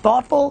because you're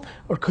thoughtful,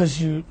 or because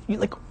you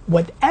like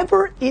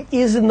whatever it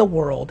is in the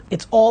world,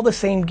 it's all the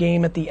same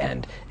game at the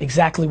end.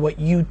 Exactly what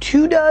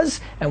U2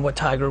 does, and what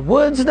Tiger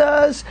Woods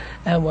does,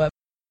 and what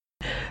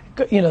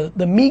the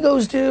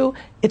Migos do.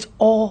 It's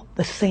all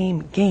the same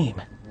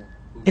game.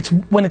 It's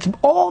when it's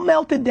all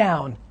melted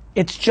down.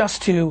 It's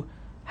just to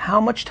how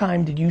much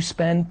time did you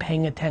spend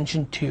paying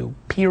attention to?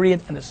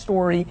 Period. And the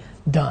story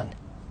done.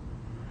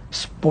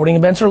 Sporting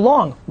events are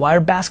long. Why are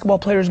basketball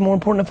players more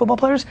important than football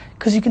players?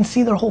 Because you can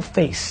see their whole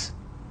face.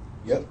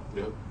 Yep.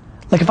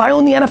 Like if I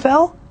owned the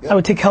NFL, Yep. I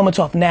would take helmets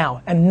off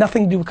now and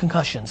nothing to do with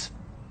concussions.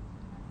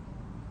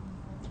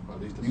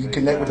 You can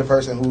connect with the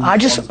person who. I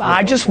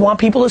just want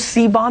people to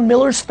see Von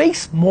Miller's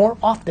face more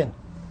often.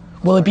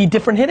 Will it be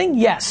different hitting?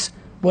 Yes.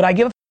 Would I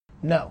give a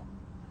no.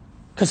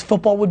 Because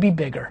football would be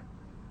bigger.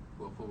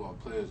 well, football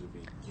players would be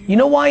huge. You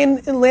know why in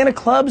Atlanta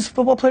clubs,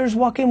 football players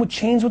walk in with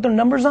chains with their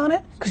numbers on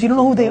it? Because you don't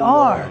know who they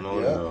are.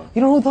 No.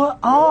 You don't know who they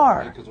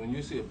are. Because when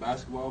you see a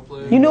basketball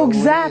player, You know who it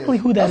exactly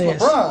is. who that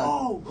That's is.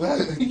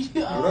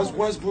 LeBron. that's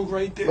Westbrook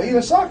right there. But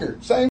even soccer,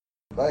 same.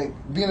 Like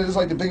being just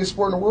like the biggest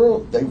sport in the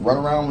world, they run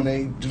around when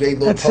they do their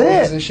little That's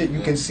poses it. and shit. You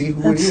can see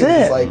who That's it is. it.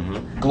 It's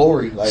like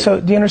glory. Like So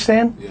do you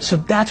understand? Yeah. So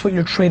that's what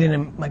you're trading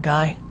in, my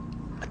guy.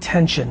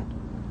 Attention.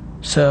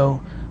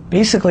 So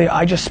basically,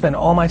 I just spend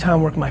all my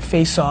time working my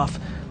face off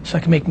so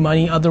I can make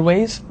money other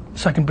ways,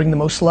 so I can bring the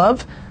most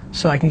love,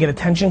 so I can get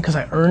attention because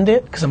I earned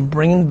it, because I'm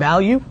bringing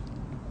value.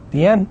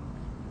 The end.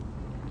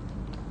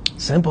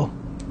 Simple.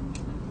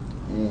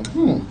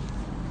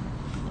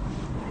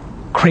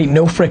 Create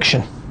no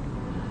friction.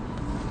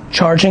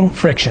 Charging,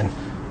 friction.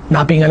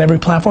 Not being on every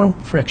platform,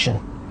 friction.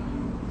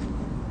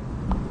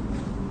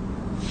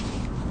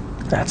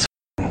 That's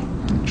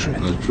truth.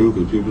 That's true,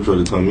 because people try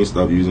to tell me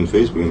stop using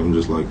Facebook, and I'm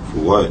just like, for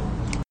what?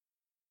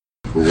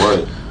 For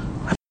what?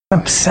 I'm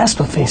obsessed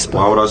with Facebook.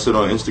 Why would I sit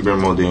on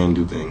Instagram all day and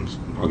do things?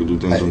 I could do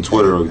things on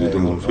Twitter. I could do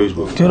things on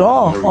Facebook. Dude,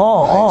 all.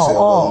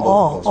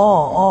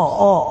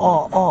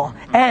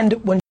 And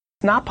when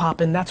it's not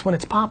popping, that's when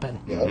it's popping.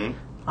 Yeah.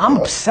 I'm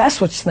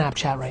obsessed with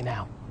Snapchat right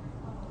now.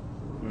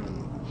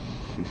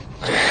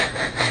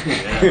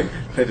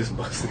 That is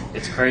busted.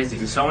 It's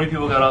crazy. So many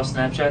people got off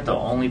Snapchat. The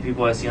only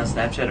people I see on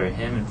Snapchat are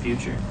him and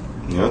Future.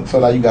 Yeah. So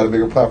now you got a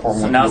bigger platform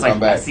So when now you it's like come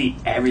back. I see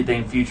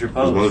everything Future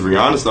When posts.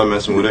 Rihanna started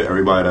messing with it,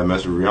 everybody that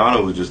messed with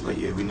Rihanna was just like,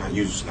 yeah, we're not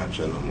using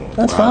Snapchat no more.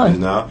 That's What fine. happens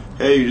now?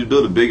 Hey, you just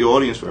build a bigger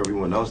audience for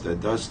everyone else that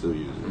does still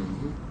use it.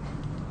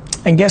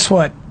 And guess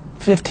what?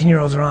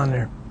 15-year-olds are on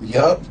there.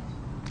 Yup.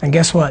 And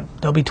guess what?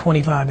 They'll be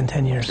 25 in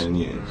 10 years. 10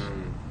 years.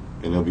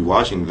 And they'll be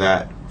watching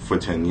that for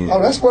 10 years.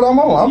 Oh, that's what I'm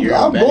on. You're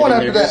I'm going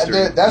embedded in after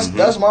their that. history.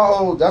 That's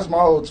my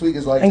whole tweak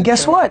is like. And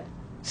guess what?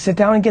 Sit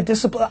down and get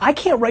disciplined. I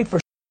can't write for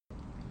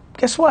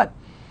guess what?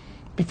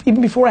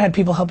 Even before I had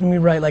people helping me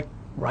write, like,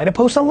 write a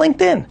post on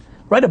LinkedIn.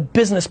 Write a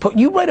business post.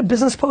 You write a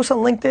business post on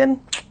LinkedIn,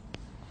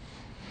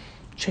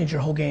 change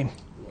your whole game.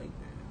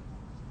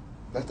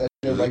 That's that shit,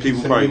 There's like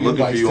people you probably send me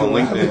looking for you on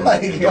invites to. LinkedIn.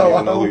 Like, You yo, don't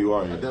even know who you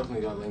are I yet.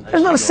 definitely got linked.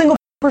 There's not a single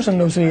person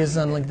knows who he is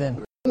on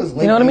LinkedIn. You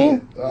know what I mean?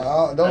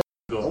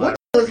 What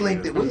is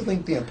LinkedIn? What is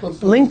LinkedIn?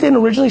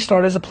 LinkedIn originally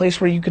started as a place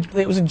where you could,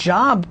 it was a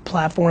job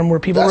platform where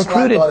people That's what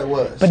I recruited. thought it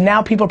was. But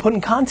now people are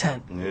putting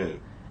content. Yeah.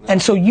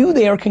 And so you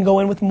there can go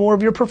in with more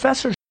of your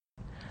professor.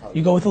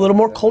 You go with a little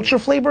more culture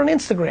flavor on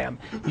Instagram.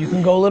 You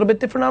can go a little bit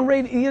different on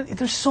radio.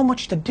 There's so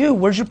much to do.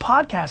 Where's your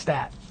podcast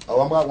at? Oh,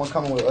 I'm got one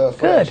coming with Foot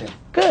Good, Action.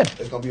 good,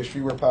 It's gonna be a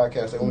streetwear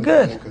podcast. They want me Good. to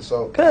come in and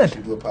consult. Good.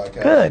 We do a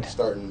podcast. Good.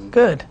 Starting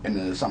Good.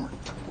 in the summer.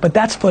 But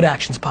that's Foot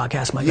Action's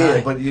podcast, my Yeah,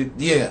 guy. but the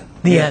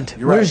The end.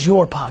 You're right. Where's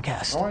your I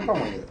podcast? ain't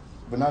come on yet.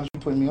 But now that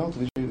you're putting me on to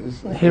this shit,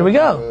 it's, Here we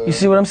go. You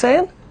see what I'm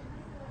saying?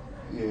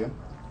 Yeah.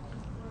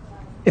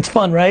 It's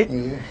fun, right?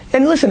 Yeah.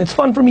 And listen, it's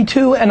fun for me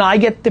too, and I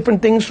get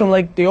different things from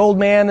like the old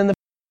man in the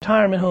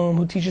retirement home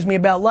who teaches me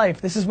about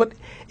life. This is what,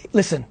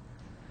 listen,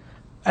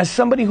 as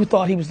somebody who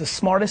thought he was the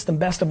smartest and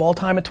best of all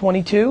time at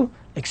 22,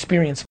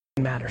 experience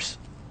matters.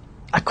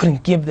 I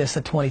couldn't give this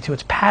at 22.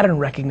 It's pattern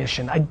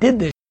recognition. I did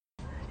this.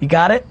 You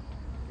got it?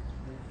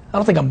 I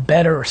don't think I'm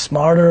better or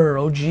smarter or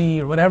OG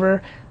or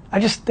whatever. I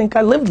just think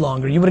I lived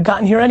longer. You would have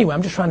gotten here anyway.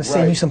 I'm just trying to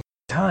save Right. you some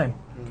time.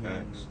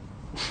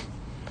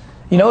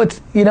 You know,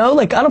 it's, you know,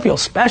 like I don't feel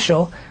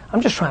special.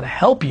 I'm just trying to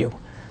help you.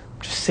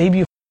 Just save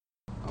you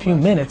a few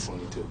minutes.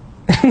 22.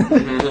 I'm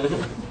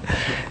the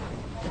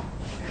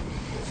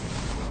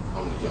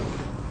youngest.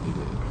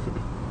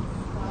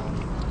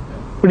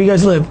 Where do you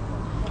guys live?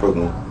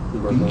 Brooklyn.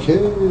 Okay.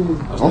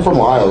 I'm from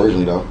Ohio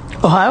originally, though.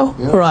 Ohio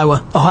Yeah. or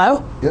Iowa?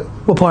 Ohio? Yep.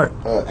 What part?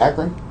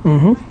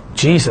 Akron.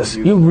 Jesus,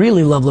 you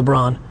really love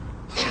LeBron.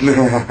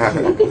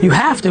 You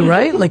have to,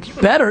 right? Like, you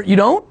better. You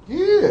don't?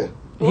 Yeah.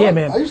 Yeah,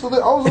 man. I used to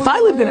live. If I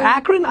lived in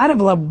Akron, I'd have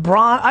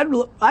LeBron.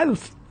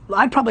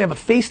 I'd probably have a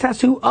face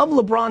tattoo of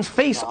LeBron's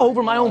face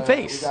over my own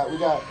face. We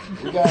got.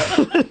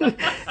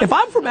 If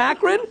I'm from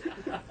Akron,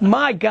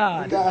 my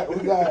God,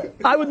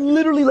 I would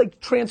literally like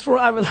transfer.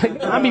 I would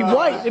like. I'd be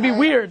white. It'd be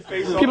weird.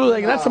 People are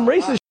like, that's some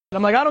racist. Shit.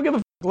 I'm like, I don't give a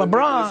f-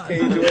 LeBron.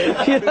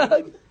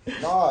 Yeah.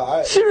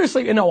 No,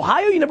 Seriously, in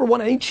Ohio, you never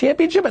won any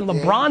championship, and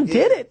LeBron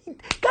did it.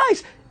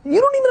 Guys, you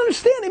don't even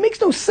understand. It makes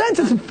no sense.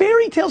 It's a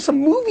fairy tale, some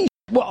movie.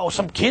 Well,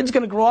 some kid's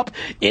gonna grow up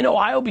in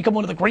Ohio, become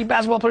one of the great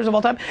basketball players of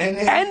all time, And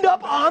then- end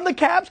up on the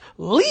Cavs,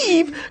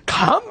 leave,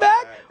 come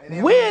back,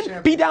 then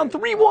win, be down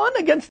 3-1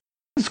 against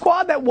the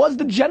squad that was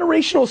the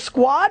generational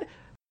squad.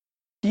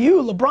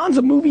 You, LeBron's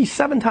a movie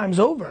 7 times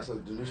over.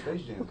 the new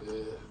Space Jam.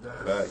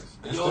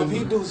 Yo, if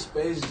he do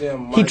Space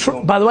Jam, He, Mike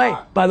gonna by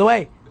the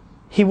way, pop.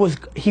 he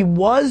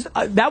was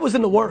that was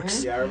in the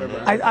works. Yeah, I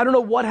remember. I don't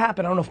know what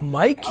happened. I don't know if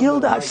Mike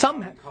killed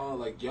something. Called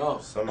like, yo,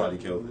 Somebody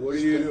killed it. What are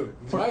you doing?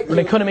 Mike Or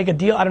they couldn't make a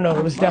deal. I don't know.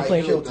 It was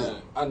definitely. killed that.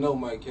 I know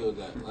Mike killed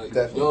that. Like,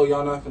 Definitely. yo,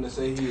 y'all not finna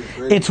say he is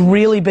great. It's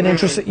really been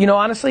interesting. You know,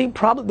 honestly,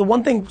 probably the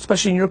one thing,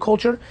 especially in your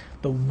culture,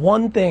 the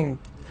one thing,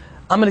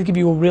 I'm going to give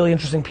you a really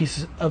interesting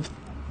piece of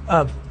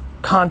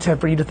content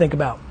for you to think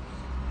about.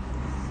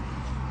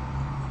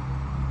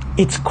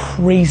 It's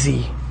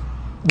crazy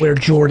where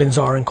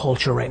Jordans are in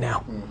culture right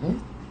now.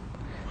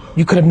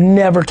 You could have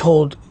never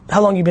told.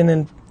 How long you been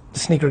in the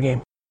sneaker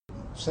game?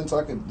 Since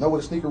I could know what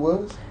a sneaker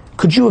was.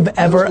 Could you have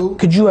ever? school?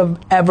 Could you have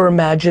ever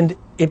imagined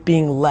it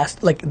being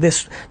less like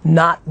this?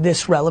 Not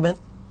this relevant.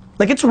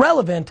 Like it's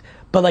relevant,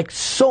 but like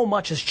so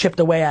much has chipped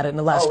away at it in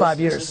the last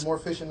 5 years. It's more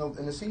fish in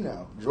the sea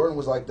now. Jordan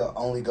was like the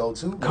only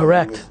go-to.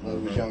 Correct.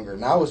 When we was younger.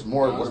 Now it's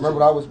more. Remember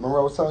what I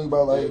was telling you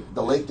about like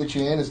the lake that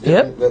you're in is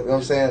different. You know what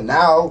I'm saying?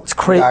 Now it's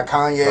crazy. You got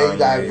Kanye, you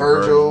got Kanye,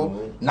 Virgil,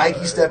 Virgil.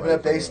 Nike stepping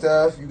up their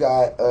stuff. You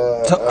got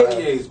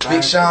Kanye's back.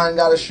 Big Sean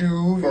got a shoe.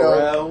 You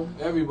know,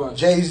 Everybody.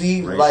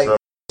 Jay-Z. Great Like stuff.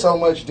 so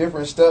much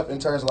different stuff in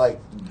terms of like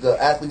the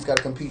athletes got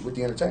to compete with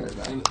the entertainers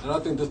now. And I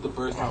think this is the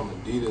first time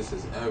Adidas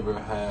has ever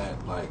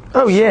had like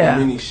Oh, yeah. so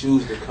many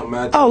shoes that come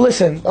out. Oh,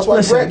 listen. That's why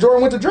listen.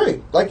 Jordan went to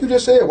Drake. Like you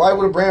just said, why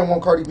would a brand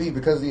want Cardi B?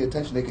 Because of the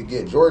attention they could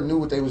get. Jordan knew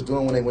what they was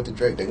doing when they went to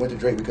Drake. They went to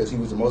Drake because he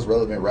was the most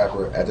relevant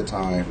rapper at the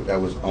time that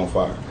was on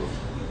fire.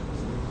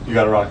 You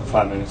got to rock in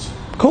 5 minutes.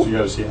 Cool. So you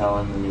got to see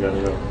Helen, and you got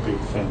to go be a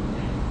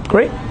fan.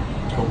 Great.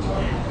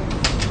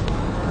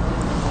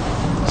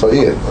 So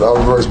yeah, it all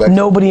reverts back.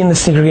 Nobody in the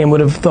sneaker game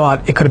would have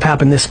thought it could have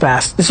happened this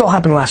fast. This all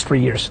happened in the last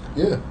 3 years.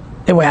 Yeah.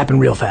 It would happen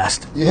real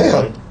fast.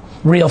 Yeah.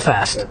 Real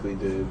fast.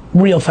 Definitely did.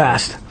 Real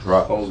fast.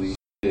 Holy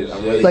shit.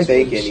 I'm really Like-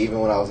 thinking, even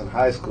when I was in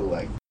high school,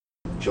 like,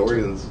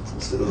 Jordans,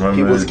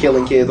 people was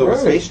killing kids over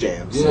Space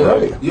Jams. Yeah.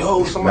 Right. Yo,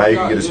 Now somebody you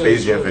can get a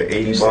Space Jam for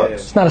 $80.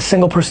 There's not a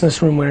single person in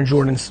this room wearing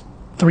Jordans.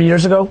 3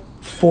 years ago,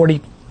 4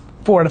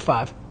 out of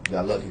 5.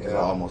 Got lucky because I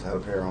almost had a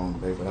pair on,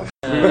 baby.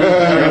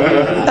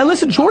 And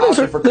listen, Jordans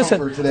Option for are. Listen,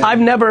 comfort today. I've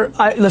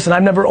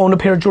never owned a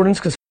pair of Jordans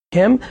because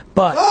him,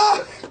 but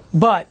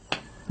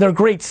they're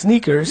great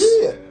sneakers.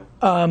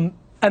 Yeah.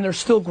 And they're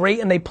still great,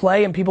 and they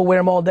play, and people wear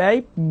them all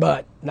day,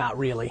 but not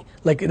really.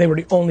 Like, they were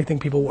the only thing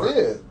people wore.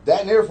 Yeah.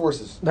 That and Air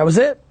Forces. That was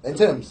it. And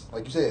Timbs,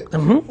 like you said.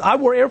 I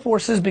wore Air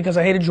Forces because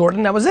I hated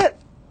Jordan. That was it.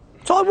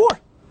 That's all I wore.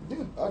 Yeah,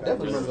 I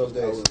definitely remember those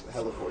days.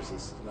 Hella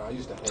forces. Nah, I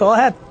used to hate That's all I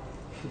had.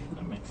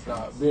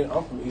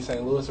 I'm from East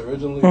St. Louis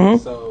originally,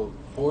 so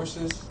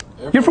Forces.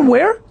 You're from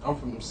where? I'm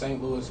from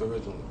St. Louis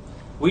originally.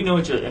 We know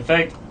each other. In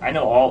fact, I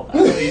know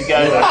these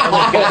guys. I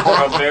know these guys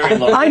from a very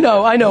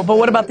long I know, but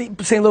what about the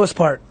St. Louis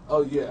part?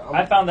 Oh yeah,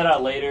 I found that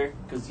out later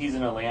because he's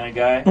an Atlanta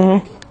guy.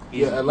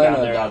 He's Yeah, Atlanta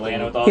down there in adopted Atlanta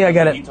me. with all Yeah, I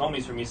get it. He told me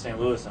he's from East St.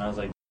 Louis, and I was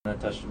like, that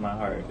touched my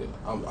heart.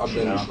 I've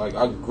been like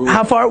I grew.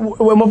 How far?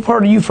 What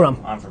part are you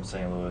from? I'm from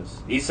St. Louis.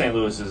 East St.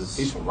 Louis is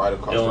He's from right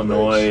across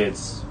Illinois. the bridge.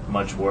 It's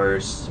much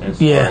worse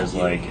as Yeah. far as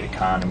like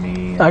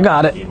economy. I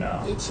got it. You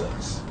know. It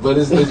sucks, but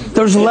it's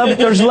There's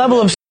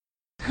level of.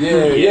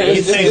 Yeah,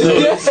 East St. Louis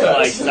is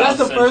like that's South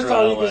the first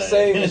time you Central can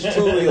say it's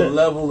truly a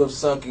level of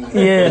sucking.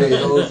 Yeah. that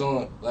goes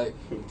on. Like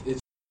it's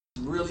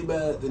really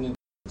bad, then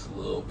it's a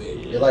little bit.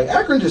 Yeah, like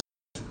Akron just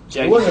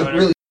Jackie it wasn't Joyner,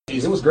 really.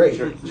 It was great.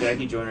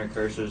 Jackie Joyner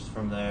Curser's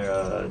from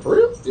there. For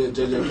real? Yeah,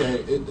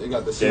 JJK, they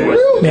got the Darius- same.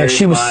 Man,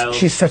 Darius Miles.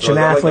 she's such So an is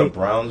that like athlete. the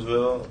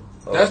Brownsville?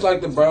 That's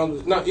like the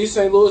Browns. No, East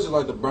St. Louis is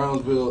like the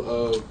Brownsville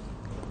of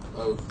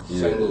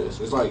St. Louis.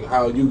 It's like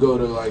how you go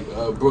to like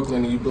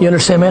Brooklyn and You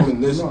understand, man?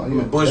 In this,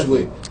 in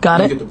Bushwick. Got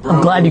You it. get the I'm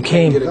Brownsville, glad you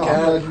came. Get a No,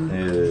 cab.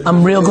 Yeah.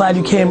 I'm real glad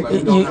you came.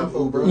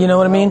 You know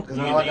what I mean? Because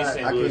now I East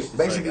St. Louis, it's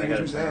basically like, what I you're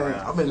gotta saying. turn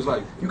around. I've been It's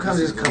like you kind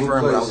of just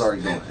confirmed what I was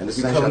already doing. And the You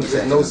same come time to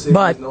saying. no city,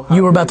 But no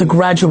you were about to hospital,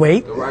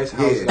 graduate, the Rice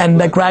House, and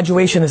that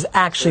graduation is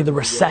actually the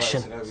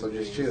recession. So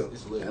just chill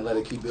and let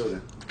it keep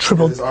building.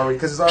 Triple.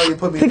 Because it's already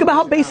put me. Think about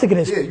how basic it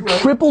is. Yeah, you're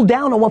right. Triple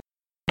down on what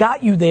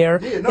got you there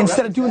Yeah, no,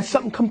 instead that's of doing exactly-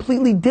 something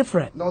completely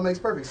different. No, it makes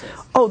perfect sense.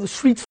 Oh, the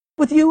streets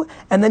with you,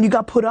 and then you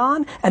got put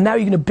on, and now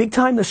you're gonna big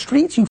time the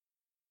streets, you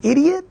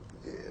idiot.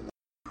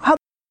 How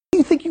do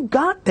you think you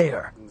got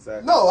there?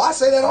 Exactly. No, I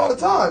say that all the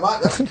time.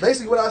 That's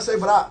basically what I say,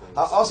 but I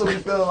also be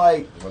feeling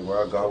like. Like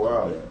where I got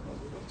where I'm at.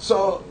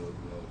 So,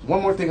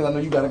 one more thing, 'cause I know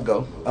you gotta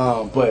go.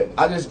 But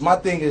my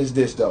thing is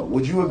this though.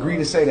 Would you agree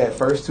to say that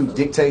first to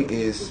dictate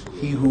is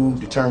he who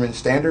determines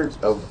standards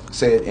of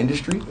said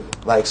industry?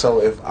 Like, so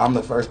if I'm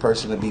the first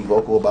person to be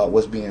vocal about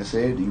what's being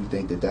said, do you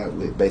think that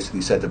would basically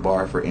set the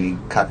bar for any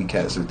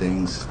copycats or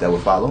things that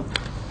would follow?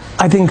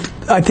 I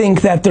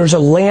think that there's a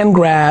land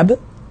grab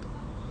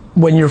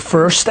when you're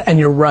first and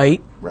you're right.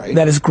 Right.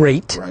 That is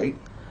great. Right?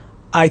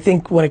 I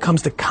think when it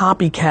comes to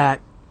copycat,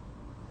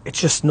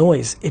 it's just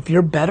noise. If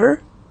you're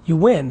better, you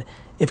win.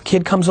 If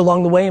kid comes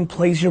along the way and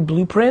plays your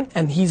blueprint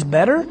and he's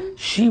better,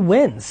 she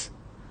wins.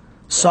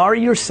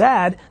 Sorry you're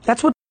sad.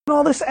 That's what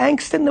all this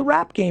angst in the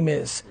rap game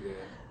is.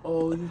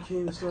 Oh, you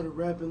came and started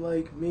rapping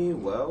like me?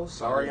 Well,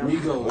 sorry, I'm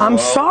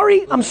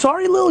I'm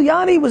sorry Lil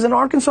Yanni was in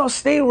Arkansas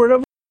State or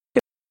whatever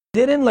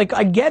didn't. Like,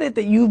 I get it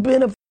that you've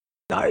been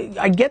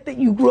I get that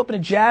you grew up in a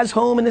jazz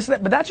home and this and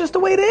that, but that's just the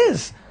way it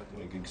is.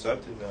 Like,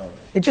 accept it now.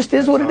 It just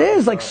is what it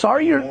is. Like,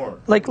 sorry you're,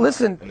 like,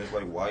 listen. And it's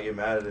like, why get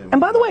mad at it? And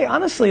by the way,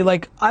 honestly,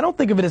 like, I don't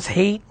think of it as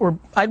hate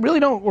I really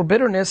don't, or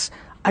bitterness.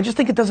 I just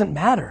think it doesn't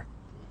matter.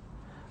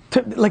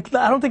 Like,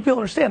 I don't think people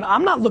understand.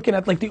 I'm not looking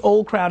at, like, the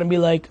old crowd and be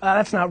like,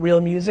 that's not real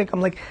music. I'm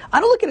like,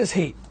 I don't look at it as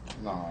hate.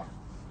 Nah.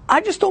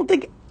 I just don't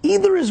think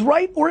either is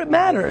right or it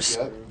matters.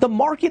 The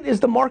market is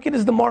the market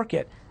is the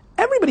market.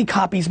 Everybody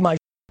copies my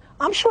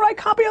I'm sure I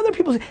copy other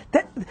people's.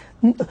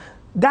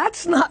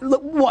 That's not,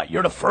 what,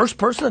 you're the first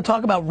person to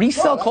talk about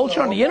resale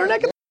culture on the internet?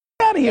 Get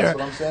the out of here. That's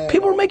what I'm saying.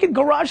 People were making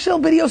garage sale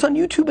videos on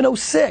YouTube in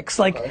 06.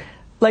 Like,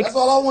 That's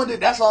all I wanted.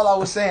 That's all I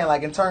was saying.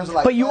 Like in terms of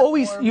like. but you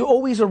platform.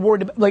 always are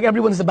worried about, like,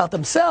 everyone's about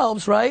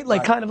themselves, right?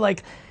 Like, kind of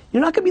like,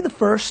 you're not going to be the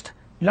first.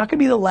 You're not going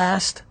to be the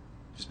last.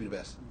 Just be the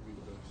best.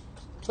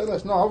 Say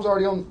less. No, I was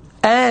already on.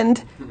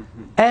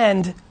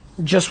 And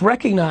just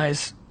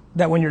recognize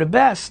that when you're the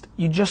best,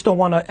 you just don't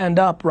want to end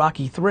up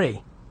Rocky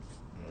 3.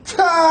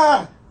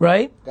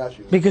 Right? Got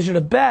you. Because you're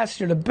the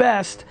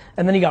best,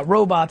 and then you got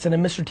robots, and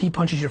then Mr. T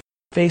punches your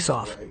face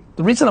off. Right.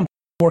 The reason I'm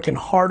working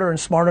harder and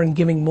smarter and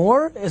giving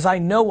more is I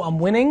know I'm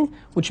winning,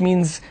 which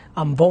means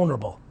I'm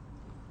vulnerable.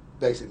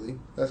 Basically,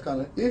 that's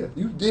kind of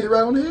You did it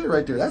right on the head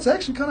right there. That's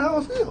actually kind of how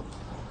I feel.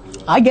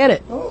 I get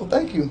it. Oh,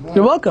 thank you.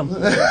 You're welcome.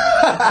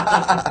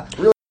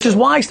 Real Which is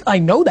why I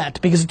know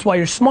that, because it's why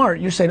you're smart.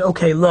 You're saying,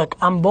 okay, look,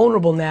 I'm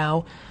vulnerable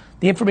now.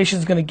 The information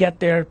is going to get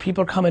there.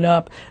 People are coming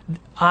up.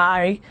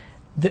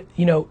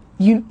 You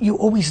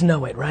always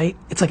know it, right?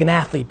 It's like an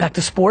athlete. Back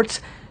to sports,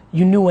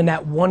 you knew when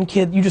that one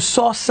kid, you just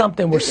saw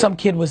something where some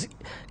kid was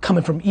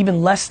coming from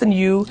even less than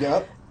you,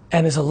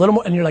 and is a little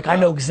more, and you're like, I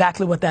know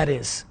exactly what that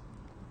is.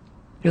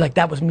 You're like,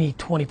 that was me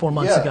 24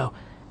 months ago,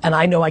 and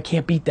I know I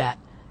can't beat that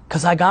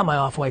because I got my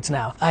off-whites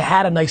now. I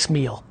had a nice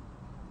meal.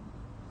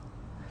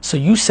 So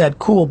you said,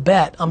 cool,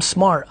 bet, I'm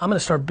smart. I'm going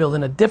to start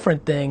building a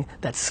different thing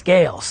that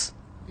scales.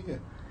 Yeah.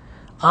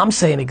 I'm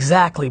saying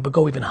exactly, but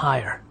go even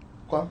higher.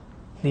 Okay.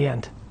 The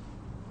end.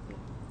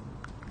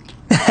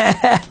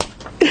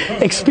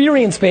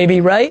 Experience, baby,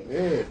 right?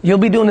 Yeah. You'll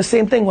be doing the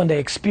same thing one day.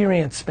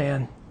 Experience,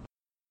 man.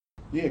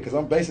 Yeah, because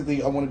I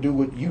want to do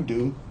what you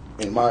do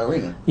in my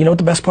arena. You know what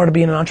the best part of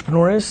being an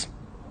entrepreneur is?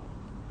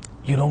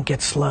 You don't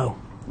get slow.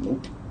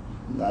 Nope.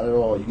 Not at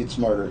all. You get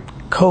smarter.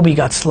 Kobe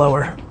got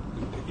slower.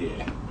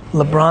 Yeah.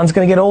 LeBron's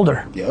gonna get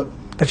older. Yep.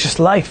 That's just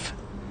life.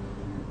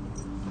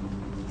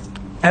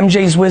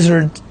 MJ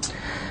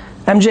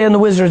and the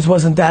Wizards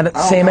wasn't that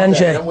same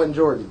MJ. That wasn't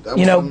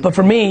Jordan. But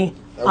for me,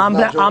 I'm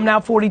now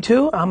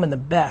 42. I'm in the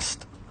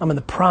best. I'm in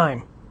the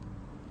prime.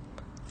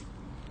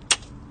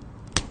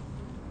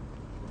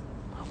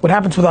 What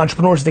happens with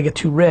entrepreneurs is they get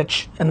too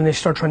rich and then they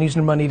start trying to use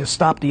their money to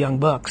stop the young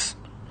bucks.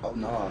 Oh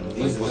no.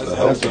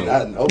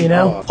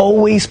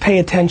 Always pay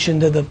attention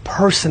to the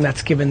person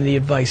that's giving the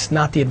advice,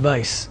 not the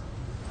advice.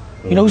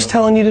 You know who's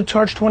telling you to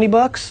charge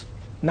 $20?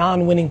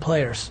 Non-winning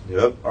players.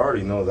 Yep, I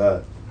already know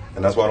that.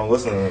 And that's why I don't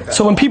listen to them.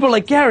 So when people are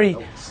like, Gary,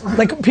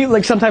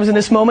 like sometimes in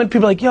this moment,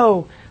 people are like,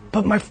 yo,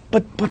 but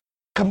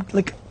I'm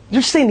like,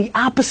 you're saying the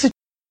opposite.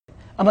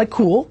 I'm like,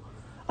 cool.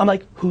 I'm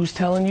like, who's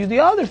telling you the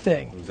other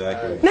thing?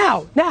 Exactly.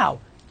 Now,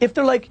 if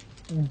they're like,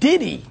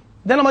 Diddy,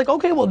 then I'm like,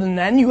 okay, well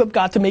then you have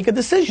got to make a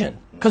decision.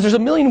 Because there's a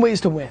million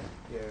ways to win.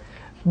 Yeah.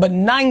 But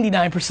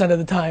 99% of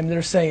the time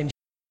they're saying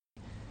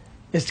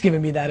is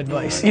giving me that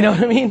advice. You know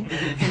what I mean?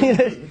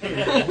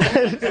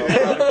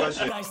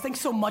 Guys, thanks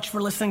so much for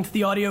listening to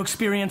the audio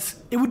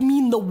experience. It would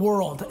mean the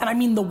world, and I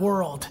mean the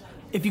world,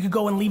 if you could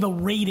go and leave a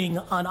rating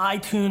on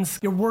iTunes.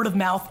 Your word of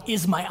mouth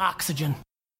is my oxygen.